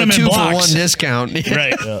got to We do rent a them in 2 for blocks. 1 discount.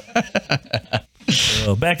 Right.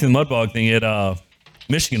 Back to the mud bog thing at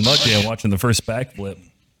Michigan Mud Jam, watching the first backflip,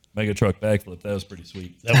 mega truck backflip. That was pretty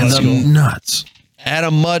sweet. That was cool. Nuts. At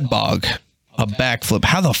a mud bog, a backflip.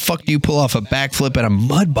 How the fuck do you pull off a backflip at a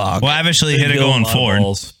mud bog? Well, I eventually hit it going forward.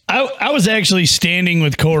 I was actually standing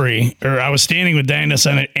with Corey, or I was standing with Dennis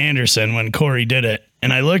Anderson when Corey did it.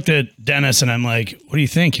 And I looked at Dennis and I'm like, what do you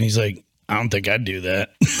think? And he's like, I don't think I'd do that.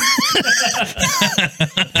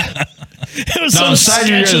 It was some inside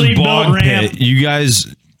your sketchily built bog ramp. pit, you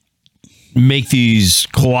guys make these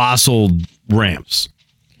colossal ramps,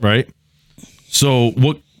 right? So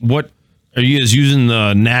what are you guys using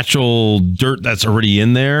the natural dirt that's already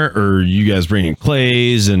in there, or are you guys bringing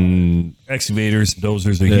clays and Excavators,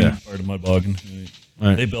 dozers are a huge part of mud bogging.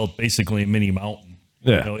 Right. They built basically a mini mountain.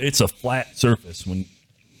 Yeah. You know, it's a flat surface when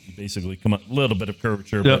you basically come up a little bit of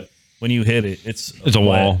curvature, Yep. but when you hit it, it's a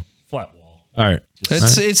wall. Flat wall. all right?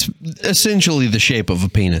 It's essentially the shape of a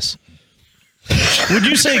penis. Would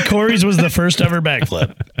you say Corey's was the first ever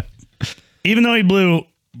backflip? Even though he blew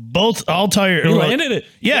all tire. He landed it.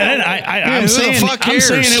 Yeah, and I'm who the saying fuck I'm cares?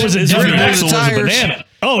 saying it was a His different rear axle was a tires. banana.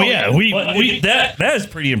 Oh yeah, That is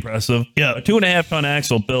pretty impressive. Yeah. A 2.5 ton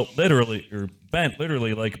axle bent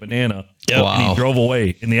literally like a banana. Yep. Wow. And he drove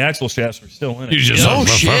away, and the axle shafts were still in it. You just Oh,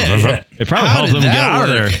 shit. It probably How helped did them get that out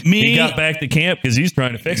of there. work? He got back to camp because he's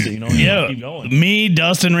trying to fix it. You know, Yeah, keep going. me,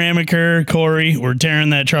 Dustin Ramaker, Corey, were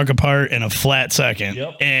tearing that truck apart in a flat second,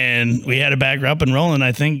 Yep. and we had it back up and rolling.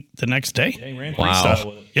 I think the next day. He ran Wow. freestyle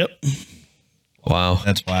with it. Yep. Wow.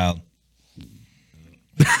 That's wild.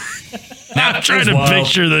 I'm trying to wild.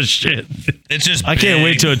 picture this shit. It's just I can't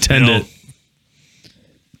wait to attend it.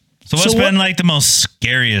 So what's been like the most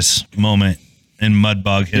scariest moment in mud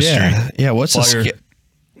bog history? Yeah. What's the Fire.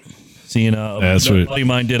 Seeing That's a right. buddy of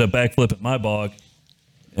mine did a backflip at my bog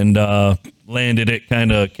and landed it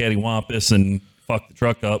kind of cattywampus and fucked the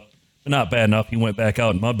truck up. But not bad enough. He went back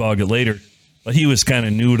out and mud bogged it later. But he was kind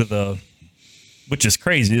of new to which is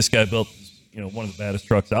crazy. This guy built, one of the baddest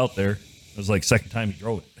trucks out there. It was like second time he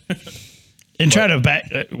drove it. And try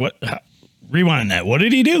to rewind that. What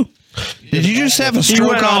did he do? Did you just have a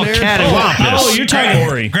stroke on there? Oh, you're talking.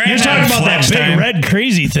 Corey. You're talking about that big time. red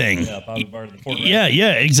crazy thing. Yeah, probably part of the Ford Yeah,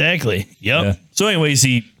 exactly. Yep. Yeah. So, anyways,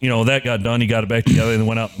 that got done. He got it back together and then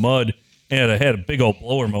went out in the mud. And it had a big old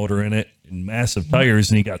blower motor in it and massive tires,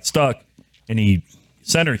 and he got stuck. And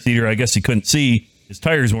center seater, I guess he couldn't see. His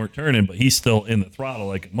tires weren't turning, but he's still in the throttle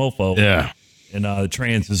like a mofo. Yeah. And the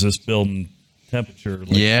trans is just building temperature like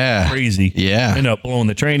Yeah. crazy. Yeah. Ended up blowing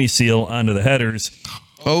the tranny seal onto the headers.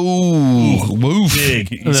 Oh, woof.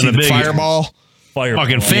 Big. And then a big Fireball. Fireball.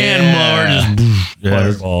 fucking fan Yeah. blower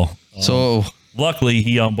just Fireball. So, Luckily,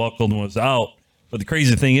 he unbuckled and was out. But the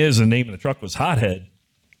crazy thing is, the name of the truck was Hothead.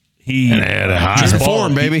 He had a hot- he's True to bald.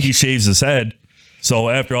 form, baby. He shaves his head. So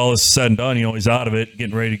after all this is said and done, he's out of it,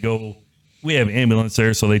 getting ready to go. We have an ambulance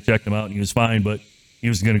there, so they checked him out, and he was fine. But he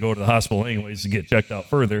was going to go to the hospital anyways to get checked out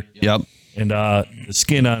further. yep. And the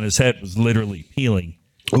skin on his head was literally peeling.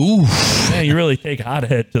 Ooh. Man, you really take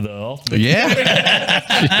Hothead to the ultimate. Yeah.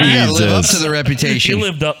 You gotta live up to the He reputation.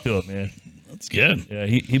 lived up to it, man. That's good. Yeah,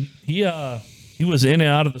 he was in and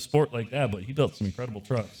out of the sport like that, but he built some incredible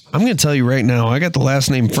trucks. I'm going to tell you right now, I got the last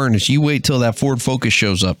name Furnace. You wait till that Ford Focus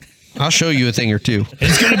shows up. I'll show you a thing or two.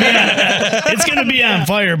 It's gonna be on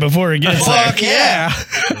fire before it gets there. Fuck yeah.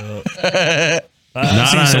 I've Not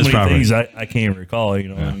seen on so his many property. things I can't recall. I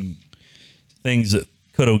mean, things that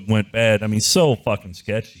could have went bad. I mean, so fucking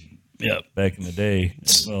sketchy. Yep. Back in the day,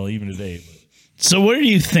 well, even today. But, So where do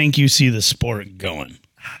you think you see the sport going?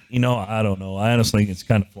 I don't know. I honestly think it's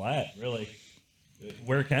kind of flat. Really,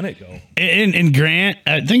 where can it go? In Grant,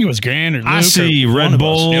 I think it was Grant or Luke. I see or one Red of us.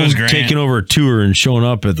 Bull It was Grant. taking over a tour and showing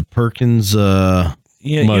up at the Perkins Yeah,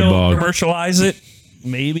 mud bog. commercialize it.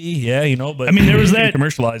 Maybe, yeah, but I mean, there was you can that-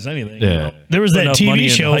 commercialize anything. Yeah. There was Put that enough money TV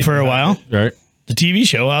and show hype for a behind while. Right. The TV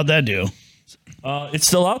show, how'd that do? It's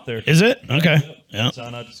still out there. Is it? Okay. Yeah. It's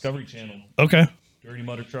on Discovery Channel. Okay. Dirty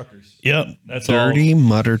Mutter Truckers. Yep. That's Dirty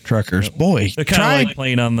Mutter Truckers. Boy, They're kind try. of like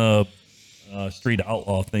playing on the street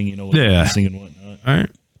outlaw thing, with Yeah. racing and whatnot. All right.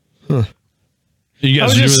 You I guys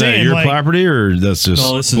was doing just that at saying, your like- property, or that's just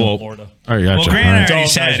No, this is in Florida. All right, gotcha. Well, Grant All right. already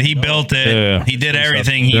It's all said he nice. built it. Yeah. He did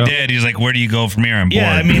everything he Yeah. did. He's like, where do you go from here? I'm bored.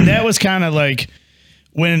 Yeah, I mean that was kind of like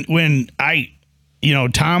when I,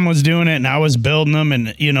 Tom was doing it and I was building them, and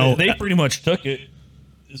They pretty much took it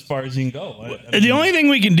as far as you can go. I mean, the only thing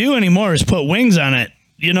we can do anymore is put wings on it.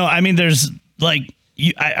 I mean, there's like,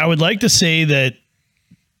 I would like to say that,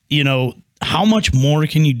 how much more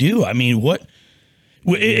can you do? I mean, what?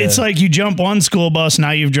 It's like you jump one school bus, now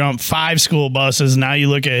you've jumped 5 school buses. Now you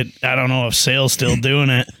look at, I don't know if Sale's still doing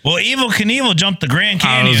it. well, Evil Knievel jumped the Grand I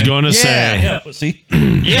Canyon. was going to say, yeah, but see,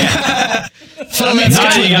 So that's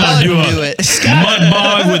now you gotta do do a it. mud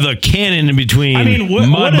bog with a cannon in between. I mean, what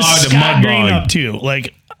mud is bog to Scott mud Green bog. up to?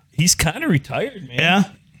 Like, he's kind of retired, man. yeah.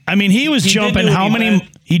 I mean, he was He did jumping do what how he many? had.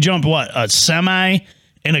 He jumped what? A semi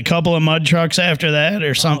and a couple of mud trucks after that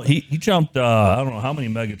or something. He jumped, I don't know how many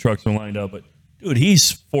mega trucks were lined up, but dude,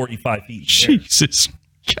 he's 45 feet. Jesus.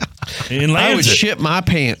 And I would lands it. shit my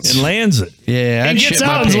pants. And lands it. Yeah, And I'd gets shit my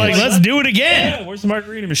out and is like, pants. let's do it again. Yeah, where's the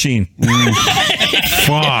margarita machine?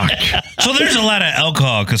 Fuck. So there's a lot of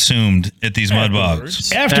alcohol consumed at these mud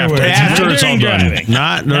bogs. Afterwards. After not it's all during done. driving.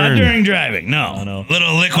 Not Not during. during driving. No. No.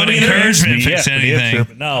 Little liquid there is encouragement the- fix yeah, the anything. extra,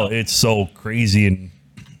 but no, it's so crazy and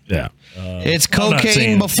Yeah. It's I'm not cocaine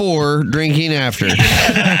saying- before, drinking after.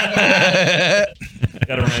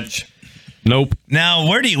 got a wrench. Nope. Now,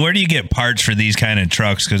 where do you get parts for these kind of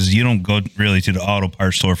trucks? Because you don't go really to the auto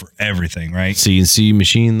parts store for everything, right? CNC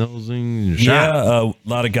machine those things. Yeah, a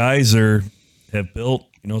lot of guys have built,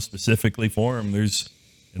 specifically for them.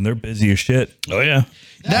 And they're busy as shit. Oh, yeah.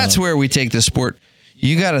 That's where we take the sport.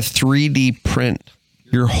 You got to 3D print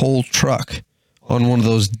your whole truck on one of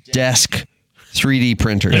those desk 3D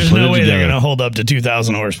printers. There's Put no it way they're together. going to hold up to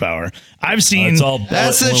 2,000 horsepower. I've seen It's all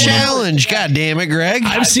That's the aluminum. challenge. God damn it, Greg.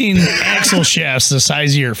 I've seen axle shafts the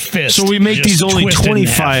size of your fist. So we make just these only twisted in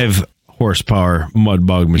half. 25 horsepower mud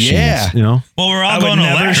bug machines. Yeah. You know? Well, we're all I would going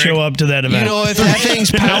never electric. show up to that You event. know, if that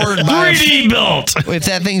thing's powered by 3D built. if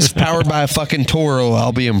that thing's powered by a fucking Toro,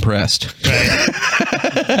 I'll be impressed.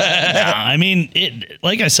 I mean, it.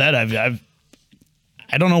 Like I said, I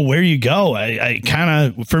don't know where you go. I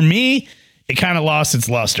kind of, for me, it kind of lost its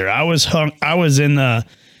luster. I was in the,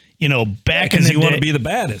 back in Because the you want day. to be the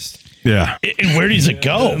baddest. Yeah. And where does it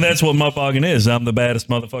go? And that's what mudbogging is. I'm the baddest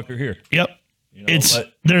motherfucker here. Yep. It's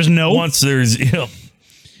but there's no. Once there's,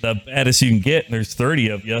 the baddest you can get, and there's 30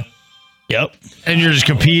 of you. Yep. And you're just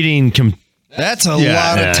competing. That's a Yeah,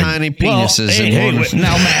 lot yeah. of tiny Well, penises hey, in one. wait,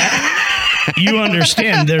 now Matt, you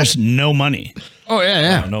understand? There's no money. Oh,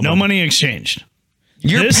 yeah, yeah. No money exchanged.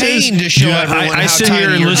 You're This paying is- to show Dude, everyone I how sit tiny here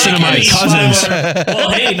and your listen to dick my is. cousins. Well,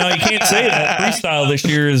 hey, no, you can't say that. Freestyle this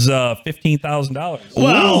year is $15,000.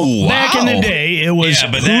 Well, Ooh, back in wow. the day, it was Yeah,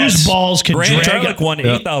 but whose that's- balls could Grant drag Charlock it. won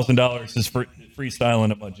 $8,000 is for freestyling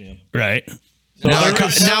at Mud Jam. Right. So Now there it,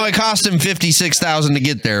 was- now it cost him $56,000 to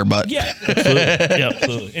get there, but yeah, absolutely.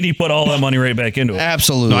 Absolutely. And he put all that money right back into it.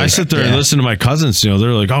 absolutely. No, I sit there and listen to my cousins. They're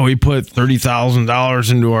like, "Oh, we put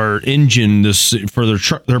 $30,000 into our engine for their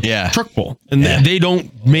truck pull, and they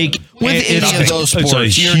don't make With it's any of those it's a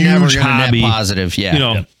sports, you're never huge going to net hobby. positive. Yeah. You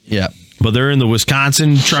know, Yeah. but they're in the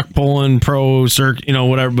Wisconsin truck pulling pro circuit,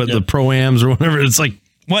 whatever. But the pro-ams or whatever, it's like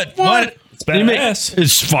What? It's badass.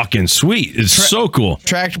 it's fucking sweet. It's so cool.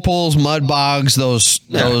 Tractor pulls, mud bogs, those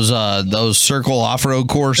circle off-road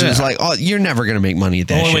courses. Yeah. Like, you're never going to make money at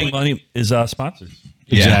that Only shit. make money is sponsors.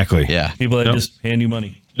 Exactly. Yeah. People that Yep. just hand you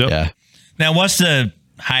money. Yep. Yeah. Now, what's the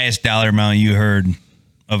highest dollar amount you heard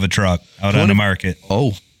of a truck out on the market?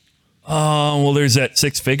 Oh, Well, there's that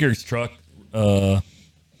six figures truck.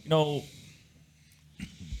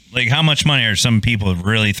 Like, how much money are some people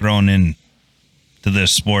really throwing in to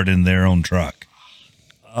this sport in their own truck?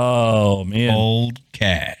 Oh man, Old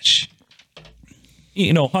cash.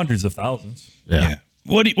 hundreds of thousands. Yeah.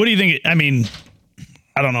 What do you think? I mean,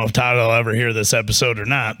 I don't know if Todd will ever hear this episode or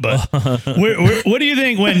not, but what do you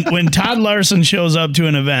think when Todd Larson shows up to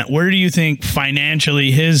an event? Where do you think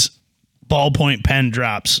financially his ballpoint pen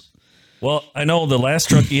drops? Well, I know the last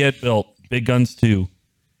truck he had built, Big Guns 2,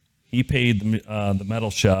 he paid the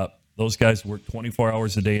metal shop. Those guys worked 24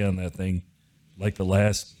 hours a day on that thing, like the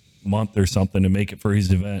last month or something, to make it for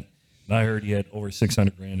his event. And I heard he had over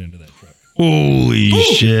 $600,000 into that truck. Holy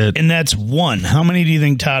shit. And that's one. How many do you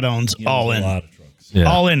think Todd owns He all owns in? a lot of trucks. Yeah.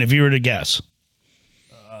 All in, if you were to guess.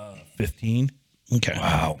 15. Okay.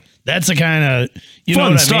 Wow. That's the kind of Fun know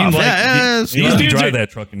what stuff. I mean? Like, Yeah, He these let me dudes drive are- that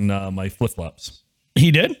truck in my flip flops.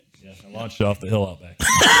 He did. Yeah, I launched it off the hill out back.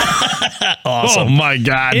 Oh my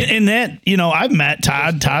God. And that, I've met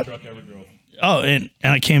Todd. Truck ever drove. Oh, and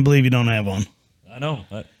I can't believe you don't have one. I know.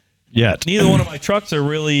 Yet. Neither one of my trucks are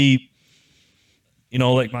really,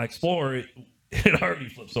 like my Explorer. It already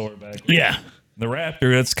flips over backwards. Yeah. The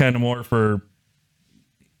Raptor, that's kind of more for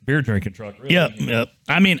beer drinking truck. Really. Yep.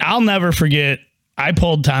 I mean, I'll never forget. I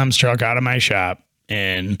pulled Tom's truck out of my shop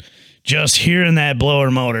and just hearing that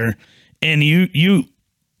blower motor, and you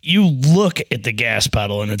look at the gas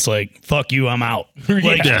pedal and it's like, fuck you, I'm out.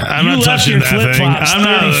 Like, Yeah, I'm you not left touching your that thing. flip-flops I'm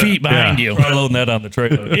not- 30 feet behind yeah. you. Try loading that on the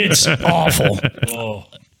trailer. It's awful. Oh,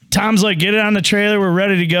 Tom's like, get it on the trailer. We're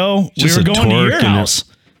ready to go. Just we were a going to torque your and house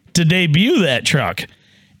to debut that truck.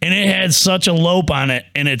 And it had such a lope on it.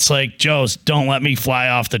 And it's like, Joe's, don't let me fly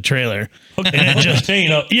off the trailer. And it just,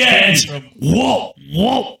 chain up. yeah, it's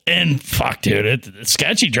whoa. And fuck, dude, it's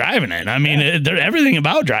sketchy driving it. I mean, everything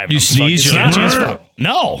about driving. You it's fucking sneeze, you're like, sketchy as fuck.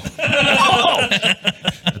 No.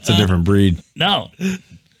 It's a different breed. No.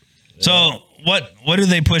 So what do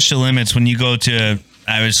they push the limits when you go to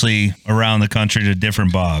obviously around the country to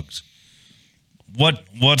different bogs?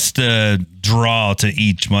 What's the draw to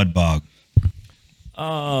each mud bog?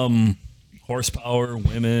 Horsepower,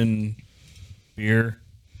 women, beer.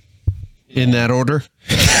 In that order.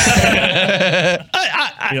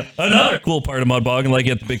 Another cool part of mud bogging, like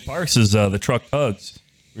at the big parks, is the truck tugs.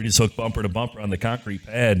 We just hook bumper to bumper on the concrete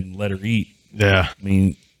pad and let her eat. Yeah. I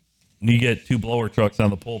mean, you get 2 blower trucks on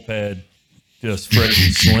the pull pad, just fresh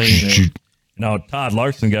and slaying. Now, Todd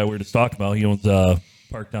Larson, guy we were just talking about, he owns a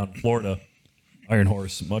park down in Florida, Iron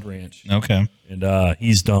Horse Mud Ranch. Okay. And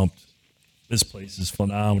he's dumped. This place is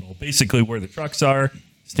phenomenal. Basically, where the trucks are,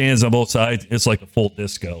 stands on both sides, it's like a full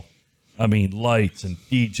disco. I mean, lights and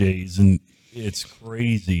DJs, and it's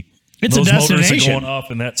crazy. It's those a motors destination. are going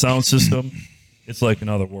off in that sound system. It's like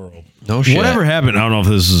another world. No shit. Whatever happened, I don't know if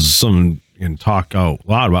this is something you can talk out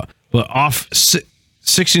loud about, but off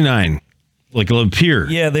 69, like a little pier.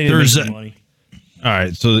 Yeah, they didn't make any money. All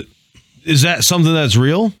right, so is that something that's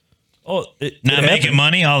real? Oh, Not making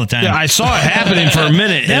money all the time. Yeah, I saw it happening for a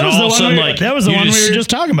minute, That and was all of a the sudden, one. like That was the you one we were just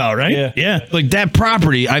talking about, right? Yeah. like that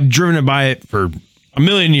property. I've driven by it for a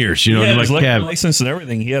million years. You know, Yeah, in my his liquor cab. license and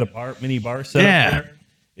everything. He had a mini bar set Yeah. up there.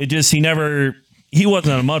 It just, he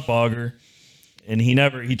wasn't a mud bogger, and he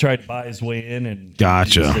tried to buy his way in, and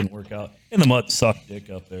Gotcha. it just didn't work out. And the mud sucked dick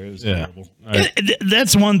up there. It was terrible.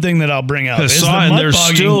 That's one thing that I'll bring up. I is saw the it, and mud there's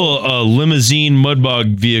bogging- still a limousine mud bog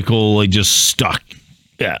vehicle like just stuck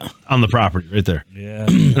on the property right there. Yeah.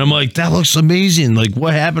 And I'm like, that looks amazing. Like,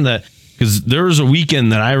 what happened to that? Because there was a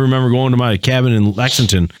weekend that I remember going to my cabin in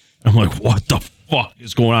Lexington. I'm like, what the fuck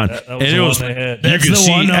is going on? That was and the it one was, they had. you That's could the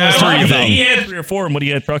see one I was talking about. everything. He had 3 or 4 of them, but he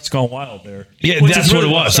had trucks going wild there. Yeah, Which that's is what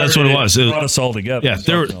really it was. That's what it was. It brought us all together. Yeah, It's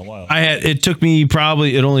there. once in a while. It took me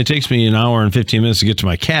it only takes me an hour and 15 minutes to get to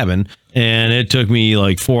my cabin, and it took me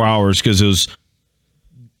like 4 hours because it was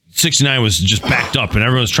 69 was just backed up, and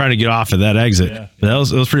everyone's trying to get off at that exit. Yeah. That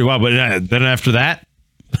was pretty wild. But then after that,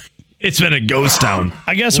 it's been a ghost town.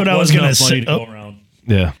 I guess what I was Wasn't going to enough money say. to go around.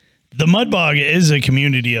 Yeah. The mud bog is a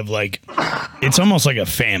community of like, it's almost like a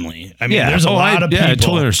family. I mean, Yeah. there's a lot of people I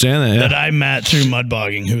totally understand that. Yeah. that I met through mud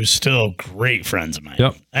bogging who's still great friends of mine.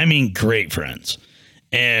 Yep. I mean, great friends.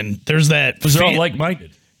 And there's that. Because they're all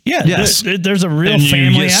like-minded. Yeah. Yes. There's a real and you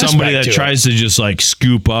family get somebody aspect that to tries to just like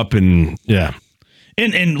scoop up and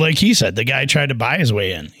And like he said, the guy tried to buy his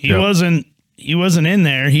way in. He Yep. wasn't in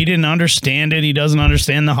there. He didn't understand it. He doesn't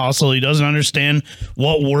understand the hustle. He doesn't understand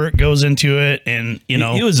what work goes into it. And you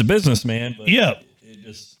know, He was a businessman, but yeah. it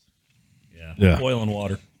just, Yeah. oil and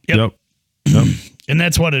water. Yep. And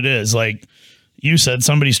that's what it is. Like you said,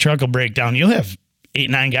 somebody's truck will break down. You'll have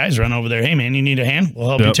 8-9 guys run over there. Hey man, you need a hand? We'll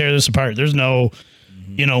help you Yep. tear this apart. There's no,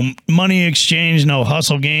 money exchange, no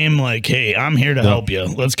hustle game. Like, hey, I'm here to help you.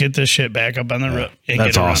 Let's get this shit back up on the road.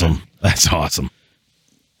 That's awesome. That's awesome.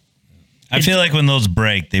 I feel like when those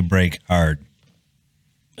break, they break hard.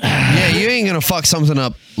 Yeah, you ain't gonna fuck something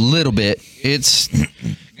up little bit. It's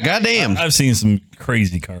goddamn. I've seen some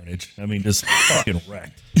crazy carnage. I mean, just fucking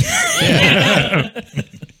wrecked.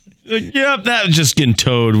 Yep, that was just getting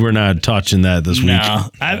towed. We're not touching that this week. No,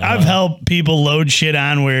 I've helped people load shit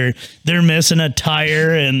on where they're missing a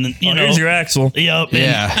tire and Here's your axle. Yep. and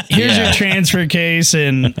Yeah, Here's yeah. your transfer case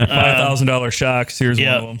and $5,000 shocks. Here's one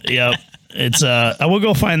of them. Yep. It's I will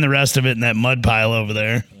go find the rest of it in that mud pile over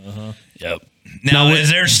there. Yep. Now, is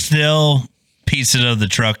there still pieces of the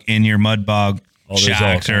truck in your mud bog There's all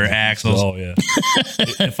shocks or kinds of- axles? Oh, yeah.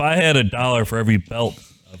 If I had $1 for every belt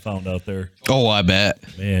I found out there, Oh, I bet.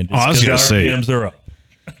 man, just I was 'cause gonna say- RPMs are up.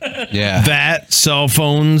 Yeah. That, cell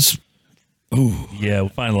phones, Yeah, we'll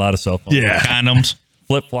find a lot of cell phones. yeah. Condoms.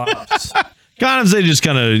 Flip flops. Condoms, they just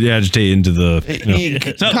kind of agitate into the,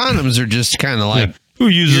 Condoms are just kind of like who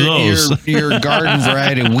uses those? your garden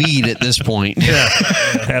variety weed at this point.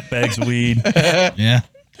 Half bags of weed. Yeah.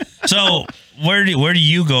 So where do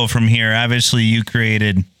you go from here? Obviously, you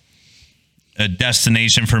created a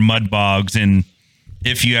destination for mud bogs, and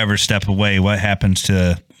if you ever step away, what happens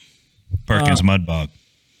to Perkins Mud Bog?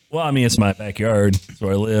 Well, I mean, it's my backyard. It's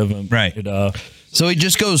where I live. And Right. So he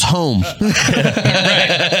just goes home.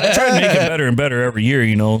 I try to make it better and better every year.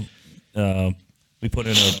 We put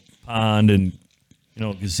in a pond and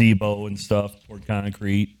gazebo and stuff, poured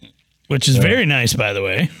concrete. Which is very nice, by the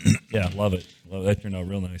way. Yeah, love it. That turned out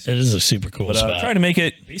real nice. It is a super cool But spot. trying to make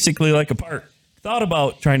it basically like a park. Thought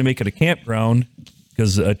about trying to make it a campground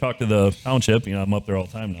because I talked to the township. I'm up there all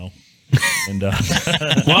the time now. And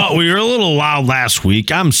Well, we were a little loud last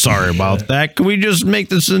week. I'm sorry about that. Can we just make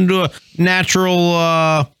this into a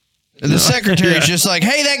natural The secretary's just like,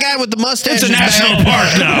 hey, that guy with the mustache. It's a national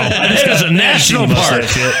park now. It's a national park.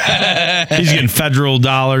 He's getting federal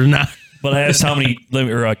dollars now. But I asked how many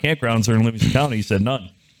campgrounds are in Livingston County. He said none.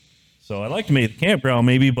 So I'd like to make the campground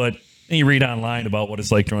maybe, but then you read online about what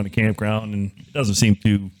it's like to run a campground, and it doesn't seem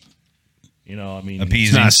too, appeasing.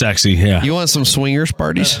 It's not sexy. Yeah. You want some swingers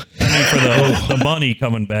parties? For the money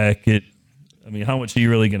coming back, how much are you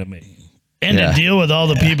really going to make? And to deal with all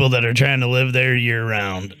the people that are trying to live there year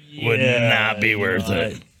round would not be worth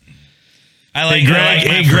it. Hey,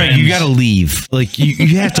 Greg, you got to leave. Like,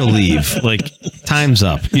 you have to leave. Like, time's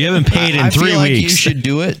up. You haven't paid in 3 weeks. Like you weeks. should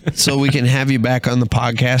do it so we can have you back on the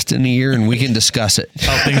podcast in a year and we can discuss it.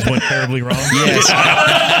 How things went terribly wrong?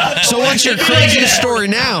 Yes. So what's your craziest story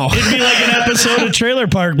now? It'd be like an episode of Trailer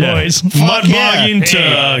Park Boys. Mud bogging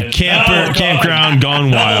to campground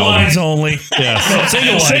gone wild. Lines only. Yeah.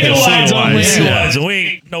 Single lines only. Single lines. We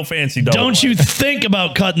ain't no fancy double. Don't you think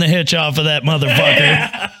about cutting the hitch off of that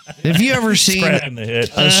motherfucker. Have you ever seen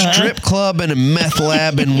a strip club and a meth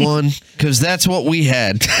lab in one? Because that's what we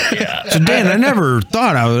had. So, Dan, I never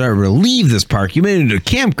thought I would ever leave this park. You made it into a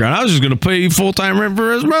campground. I was just going to pay you full-time rent for the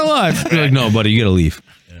rest of my life. You're like, no, buddy, you got to leave.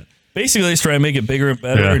 Basically, let's try to make it bigger and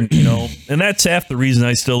better. And, and that's half the reason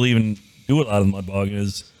I still even do a lot of mud bogging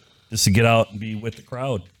is just to get out and be with the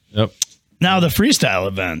crowd. Yep. Now, the freestyle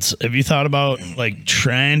events. Have you thought about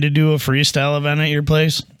trying to do a freestyle event at your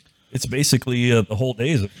place? It's basically the whole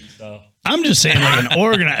day is a freestyle. I'm just saying, like an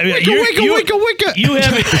organized. Wicca. You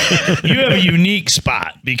have a unique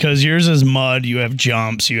spot because yours is mud. You have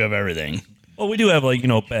jumps. You have everything. Well, we do have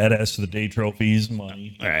badass to the day trophies,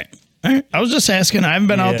 money. All right. I was just asking. I haven't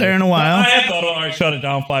been out there in a while. I have thought, all right, shut it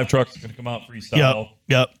down. 5 trucks are going to come out freestyle.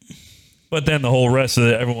 Yep. But then the whole rest of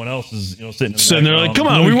everyone else is sitting there like, come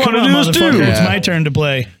on, we want to do this too. It's my turn to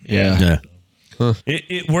play. Yeah.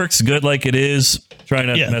 It works good like it is. Try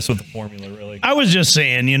not to mess with the formula, really. I was just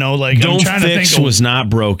saying, Don't I'm trying fix to think was not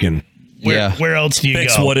broken. where else do you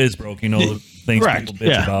Fix go? what is broken. The things Correct. people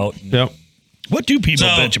bitch about. Yep. What do people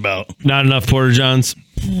bitch about? Not enough Porta Johns.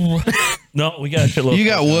 No, we got a shitload. You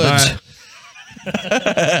got woods.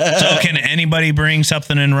 So can anybody bring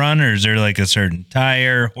something and run, or is there like a certain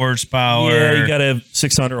tire, horsepower? Yeah, you got to have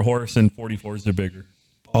 600 horse and 44s. They're bigger.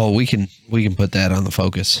 Oh, we can put that on the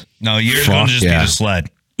Focus. No, you're going to just be the sled.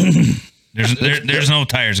 There's no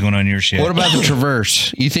tires going on your shit. What about the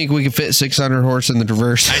Traverse? You think we can fit 600 horse in the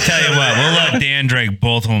Traverse? I tell you what, we'll let Dan drag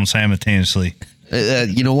both of them simultaneously.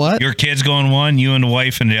 You know what? Your kids going one, you and the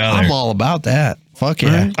wife and the other. I'm all about that. Fuck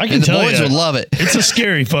yeah. I can And the tell boys you, would love it. It's a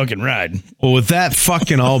scary fucking ride. Well, with that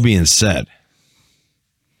fucking all being said,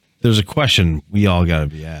 there's a question we all got to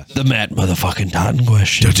be asked. The Matt motherfucking Totten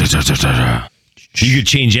question. You could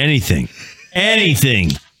change anything.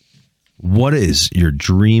 Anything. What is your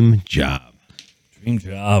dream job? Dream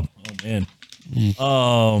job. Oh, man.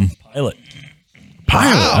 Pilot.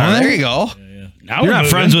 Wow, there you go. Now You're not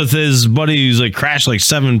friends with his buddy who's like crashed like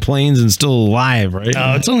 7 planes and still alive, right?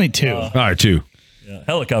 No, it's only 2. All right, 2. Yeah.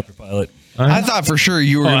 Helicopter pilot. I thought for sure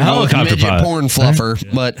you were Oh, going to go with helicopter midget pilot. porn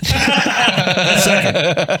fluffer, but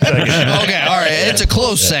okay, all right, it's a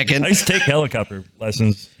close second. I used to take helicopter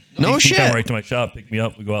lessons. No He'd shit. come right to my shop, pick me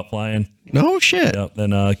up, we go out flying. No shit. Yep.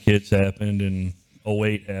 Then kids happened and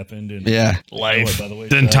 08 happened and Yeah. Life. by the way,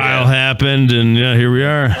 Then tile happened, and here we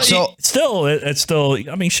are. So it's still.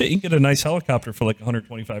 I mean, shit. You can get a nice helicopter for like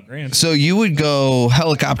 125 grand. so you would go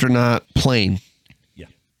helicopter, not plane. Yeah.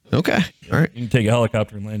 Okay. All right. You can take a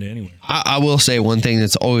helicopter and land it anywhere. I will say one thing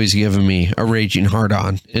that's always given me a raging hard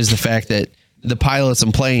on is the fact that the pilots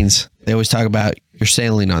and planes, they always talk about you're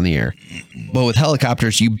sailing on the air. But with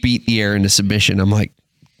helicopters, you beat the air into submission. I'm like,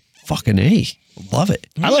 fucking A. Love it.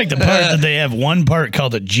 I like the part that they have one part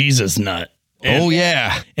called a Jesus nut. And, Oh,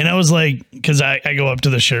 yeah. And I was like, because I go up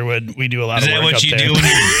to the Sherwood. We do a lot Is of that work what up you there. do when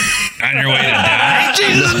you're on your way to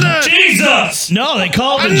die? Jesus! No, they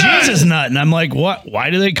call it the Jesus nut. And I'm like, what? Why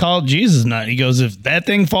do they call it Jesus nut? He goes, if that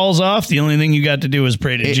thing falls off, the only thing you got to do is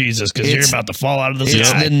pray to Jesus because you're it's- about to fall out of the It's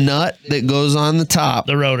sky. the nut that goes on the top.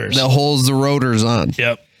 The rotors. That holds the rotors on.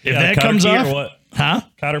 Yep. If Yeah, that cotter comes key off, or what? huh?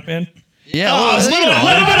 Cotter pin. Yeah. Oh, well, a you know.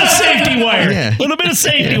 little bit of safety wire. Yeah. Little bit of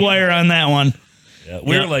safety wire on that one. Yeah,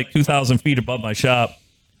 we were like 2,000 feet above my shop.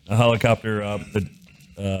 A helicopter.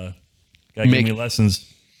 The guy gave me lessons.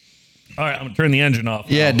 All right, I'm gonna turn the engine off.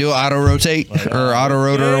 Yeah, now. do auto rotate or auto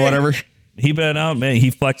rotor or whatever. He been out, man. He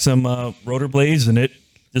flexed some rotor blades, and it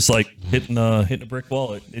just like hitting a brick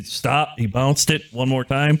wall. It stopped. He bounced it one more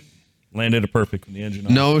time, landed it perfect with the engine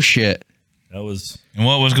off. No shit. That was. And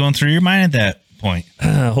what was going through your mind at that point?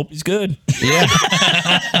 I hope he's good. Yeah.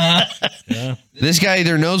 This guy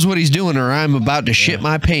either knows what he's doing or I'm about to shit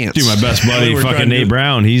my pants. Dude, my best buddy, fucking Nate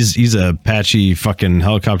Brown. He's a Apache fucking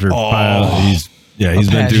helicopter pilot. He's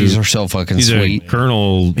been Apaches through. are so fucking He's sweet. a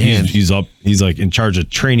colonel. He's up. He's like in charge of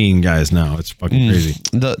training guys now. It's fucking crazy.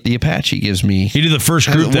 The Apache gives me. He did the first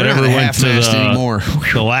group We're that not ever went to half-mast anymore.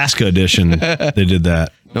 the Alaska edition. They did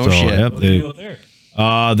that. No shit.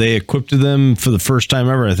 Yep, they equipped them for the first time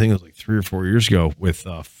ever. I think it was like 3 or 4 years ago with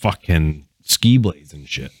fucking ski blades and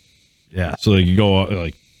shit. Yeah, so they could go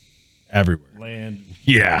like everywhere. Land.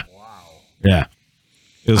 Yeah. Wow. Yeah.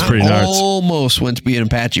 It was pretty I nuts. almost went to be an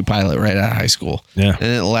Apache pilot right out of high school. Yeah. And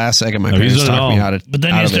at the last second, my No, he's parents done it talked me all. out of But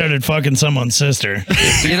then out you of it. started fucking someone's sister.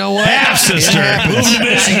 You know what? Half sister. It happens. Move to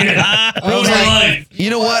Michigan. I was like, you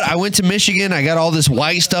know what? I went to Michigan. I got all this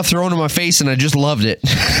white stuff thrown in my face, and I just loved it. I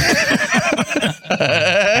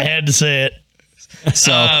had to say it.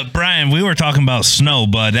 So, Brian, we were talking about snow,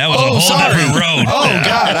 bud. That was a whole sorry. different road. Oh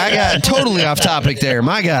God, I got totally off topic there.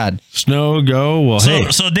 My God. Snow go. Well,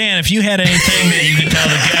 hey. So Dan, if you had anything that you could tell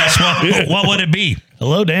the guests, what would it be?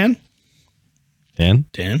 Hello, Dan. Dan?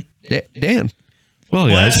 Dan. Dan. Well, Well,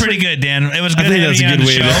 yeah. that's pretty good, Dan. It was I good think having that's you a on good the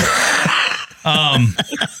way show.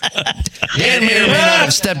 Dan may or may not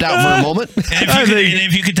have stepped out for a moment. And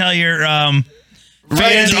if you could tell your Right at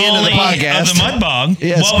fans the end of only the podcast. of the Mudbog,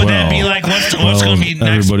 Yes. what would that be like? What's going to be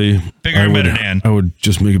next? Everybody, Bigger and better, Dan. I would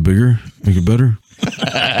just make it bigger, make it better,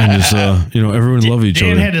 and just everyone love each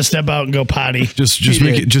Dan other. had to step out and go potty. Just He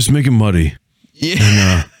make did. it, just make it muddy,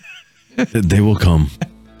 Yeah. and they will come.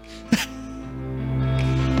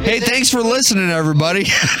 Hey, thanks for listening, everybody.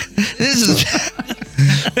 This is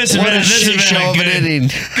This what a has shit been show of an good, inning.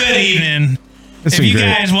 good evening. It's If been you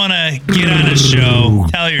great. guys want to get on the show,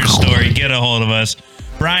 tell your story, get a hold of us.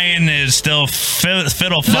 Brian is still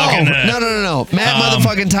fiddle fucking. No. Matt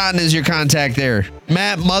motherfucking Totten is your contact there.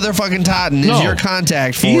 Matt motherfucking Totten is No. your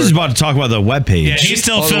contact for. He's about to talk about the webpage. Yeah, he's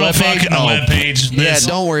still the fiddle webpage? fucking the Oh. webpage. Yeah,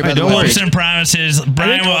 don't worry about the hopes webpage. and promises.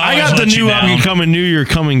 Brian will I always got the let you new down. up and coming, new year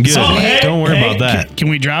coming good. Don't worry about that. Can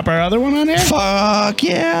we drop our other one on there? Fuck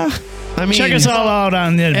yeah. I mean, Check us all out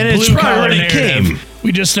on the it's Blue probably Collar already Narrative. came.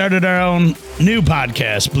 We just started our own new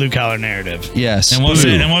podcast, Blue Collar Narrative. Yes. And what's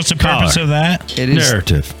Blue the purpose collar. of that? It is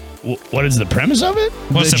Narrative. What is the premise of it?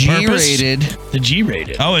 What's the the purpose? G-rated. The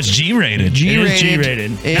G-rated. Oh, it's G-rated. It is G-rated.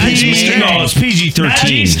 G-rated. It Not is G-string. made- No, it's PG-13. Not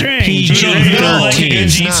G-string. G-rated. Like a good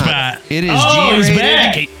It's G not. spot. It is Oh, he's G-rated.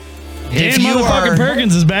 back. If Dan you motherfucking are-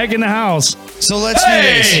 Perkins is back in the house. So let's do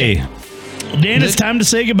this. Hey, Dan, it's time to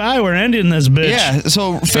say goodbye. We're ending this bitch. Yeah,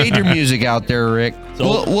 so fade your music out there, Rick.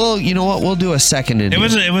 We'll you know what? We'll do a second in. It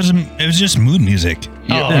was just mood music.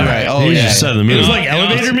 Yeah, all right. right. Oh, he yeah. just said the It was music. like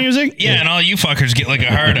elevator music? Yeah, and all you fuckers get like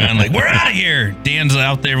a hard on, like we're out of here. Dan's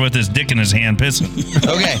out there with his dick in his hand, pissing.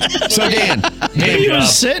 Okay, so Dan, Maybe he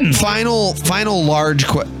was sitting. final large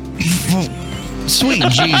Sweet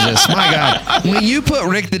Jesus, my God! When you put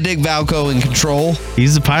Rick the Dick Valco in control,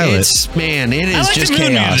 He's the pilot. it's man, it I is like just the mood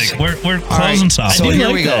chaos. music. We're All right, closing soft. so do here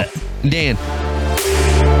like we go, that. Dan.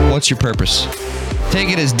 What's your purpose? Take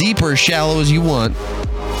it as deep or as shallow as you want.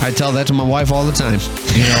 I tell that to my wife all the time.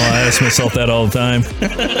 You know, I ask myself that all the time.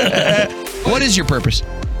 What is your purpose?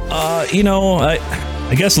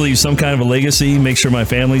 I guess leave some kind of a legacy, make sure my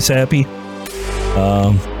family's happy.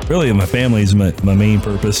 Really, my family is my main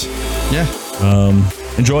purpose. Yeah,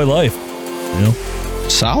 Enjoy life, you know.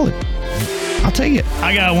 solid. I'll take it.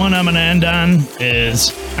 I got one I'm going to end on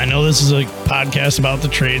is I know this is a podcast about the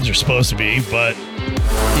trades are supposed to be, but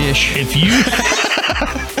Ish.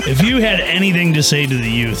 if you had anything to say to the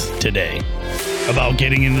youth today about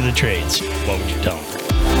getting into the trades, what would you tell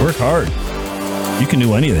them? Work hard. You can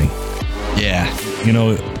do anything. Yeah. You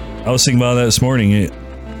know, I was thinking about that this morning.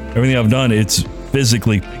 Everything I've done, it's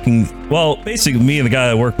physically picking. Well, basically, me and the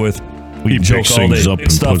guy I work with, we He joke picks all day. things up Pick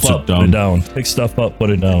and stuff puts it up, down. put it down. Pick stuff up,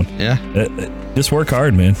 put it down. Yeah. Just work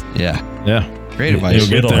hard, man. Yeah. yeah. Great advice.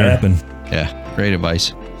 get It'll there. happen. Yeah, great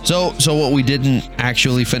advice. So what we didn't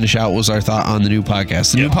actually finish out was our thought on the new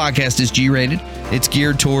podcast. The new podcast is G-rated. It's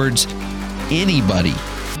geared towards anybody,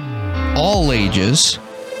 all ages,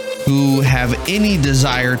 who have any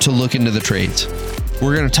desire to look into the trades.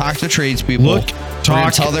 We're going to talk to tradespeople. Look, We're gonna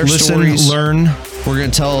talk, tell their listen, stories. learn. We're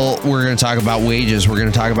going to talk about wages. We're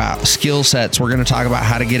going to talk about skill sets. We're going to talk about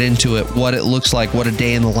how to get into it, what it looks like, what a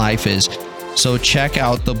day in the life is. So check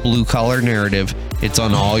out the Blue Collar Narrative. It's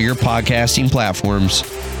on all your podcasting platforms.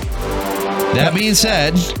 That being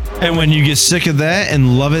said, And when you get sick of that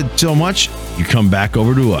and love it so much, you come back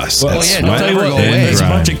over to us. Well, That's yeah, don't what- ever go and away. There's a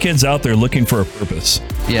grind. bunch of kids out there looking for a purpose.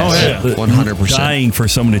 yes, Oh, yeah. 100%. Dying for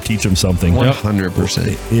someone to teach them something.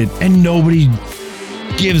 100%. It, And nobody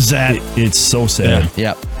gives that. it's so sad.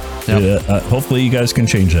 Yep. Hopefully you guys can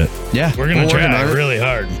change that. Yeah. We're going to working try on it. really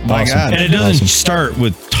hard. My Awesome. God. And it doesn't Awesome. start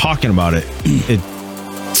with talking about it. It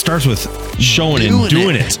starts with showing and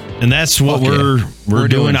doing it. And that's what Fuck yeah. we're doing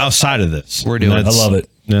doing it. outside of this. We're doing it. And I that's- love it.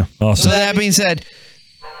 Yeah. So Awesome. that being said,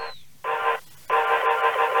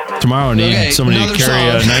 Tomorrow I need Okay, somebody to another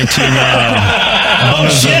carry song. a 19 Oh,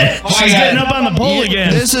 shit. She's getting up on the pole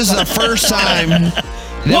again. this is the first time.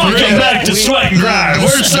 Welcome back to Sweat and Grind. We're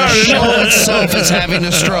starting. The show itself is having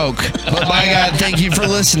a stroke. But my God, thank you for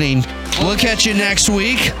listening. We'll catch you next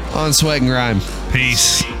week on Sweat and Grime.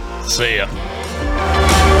 Peace. See ya.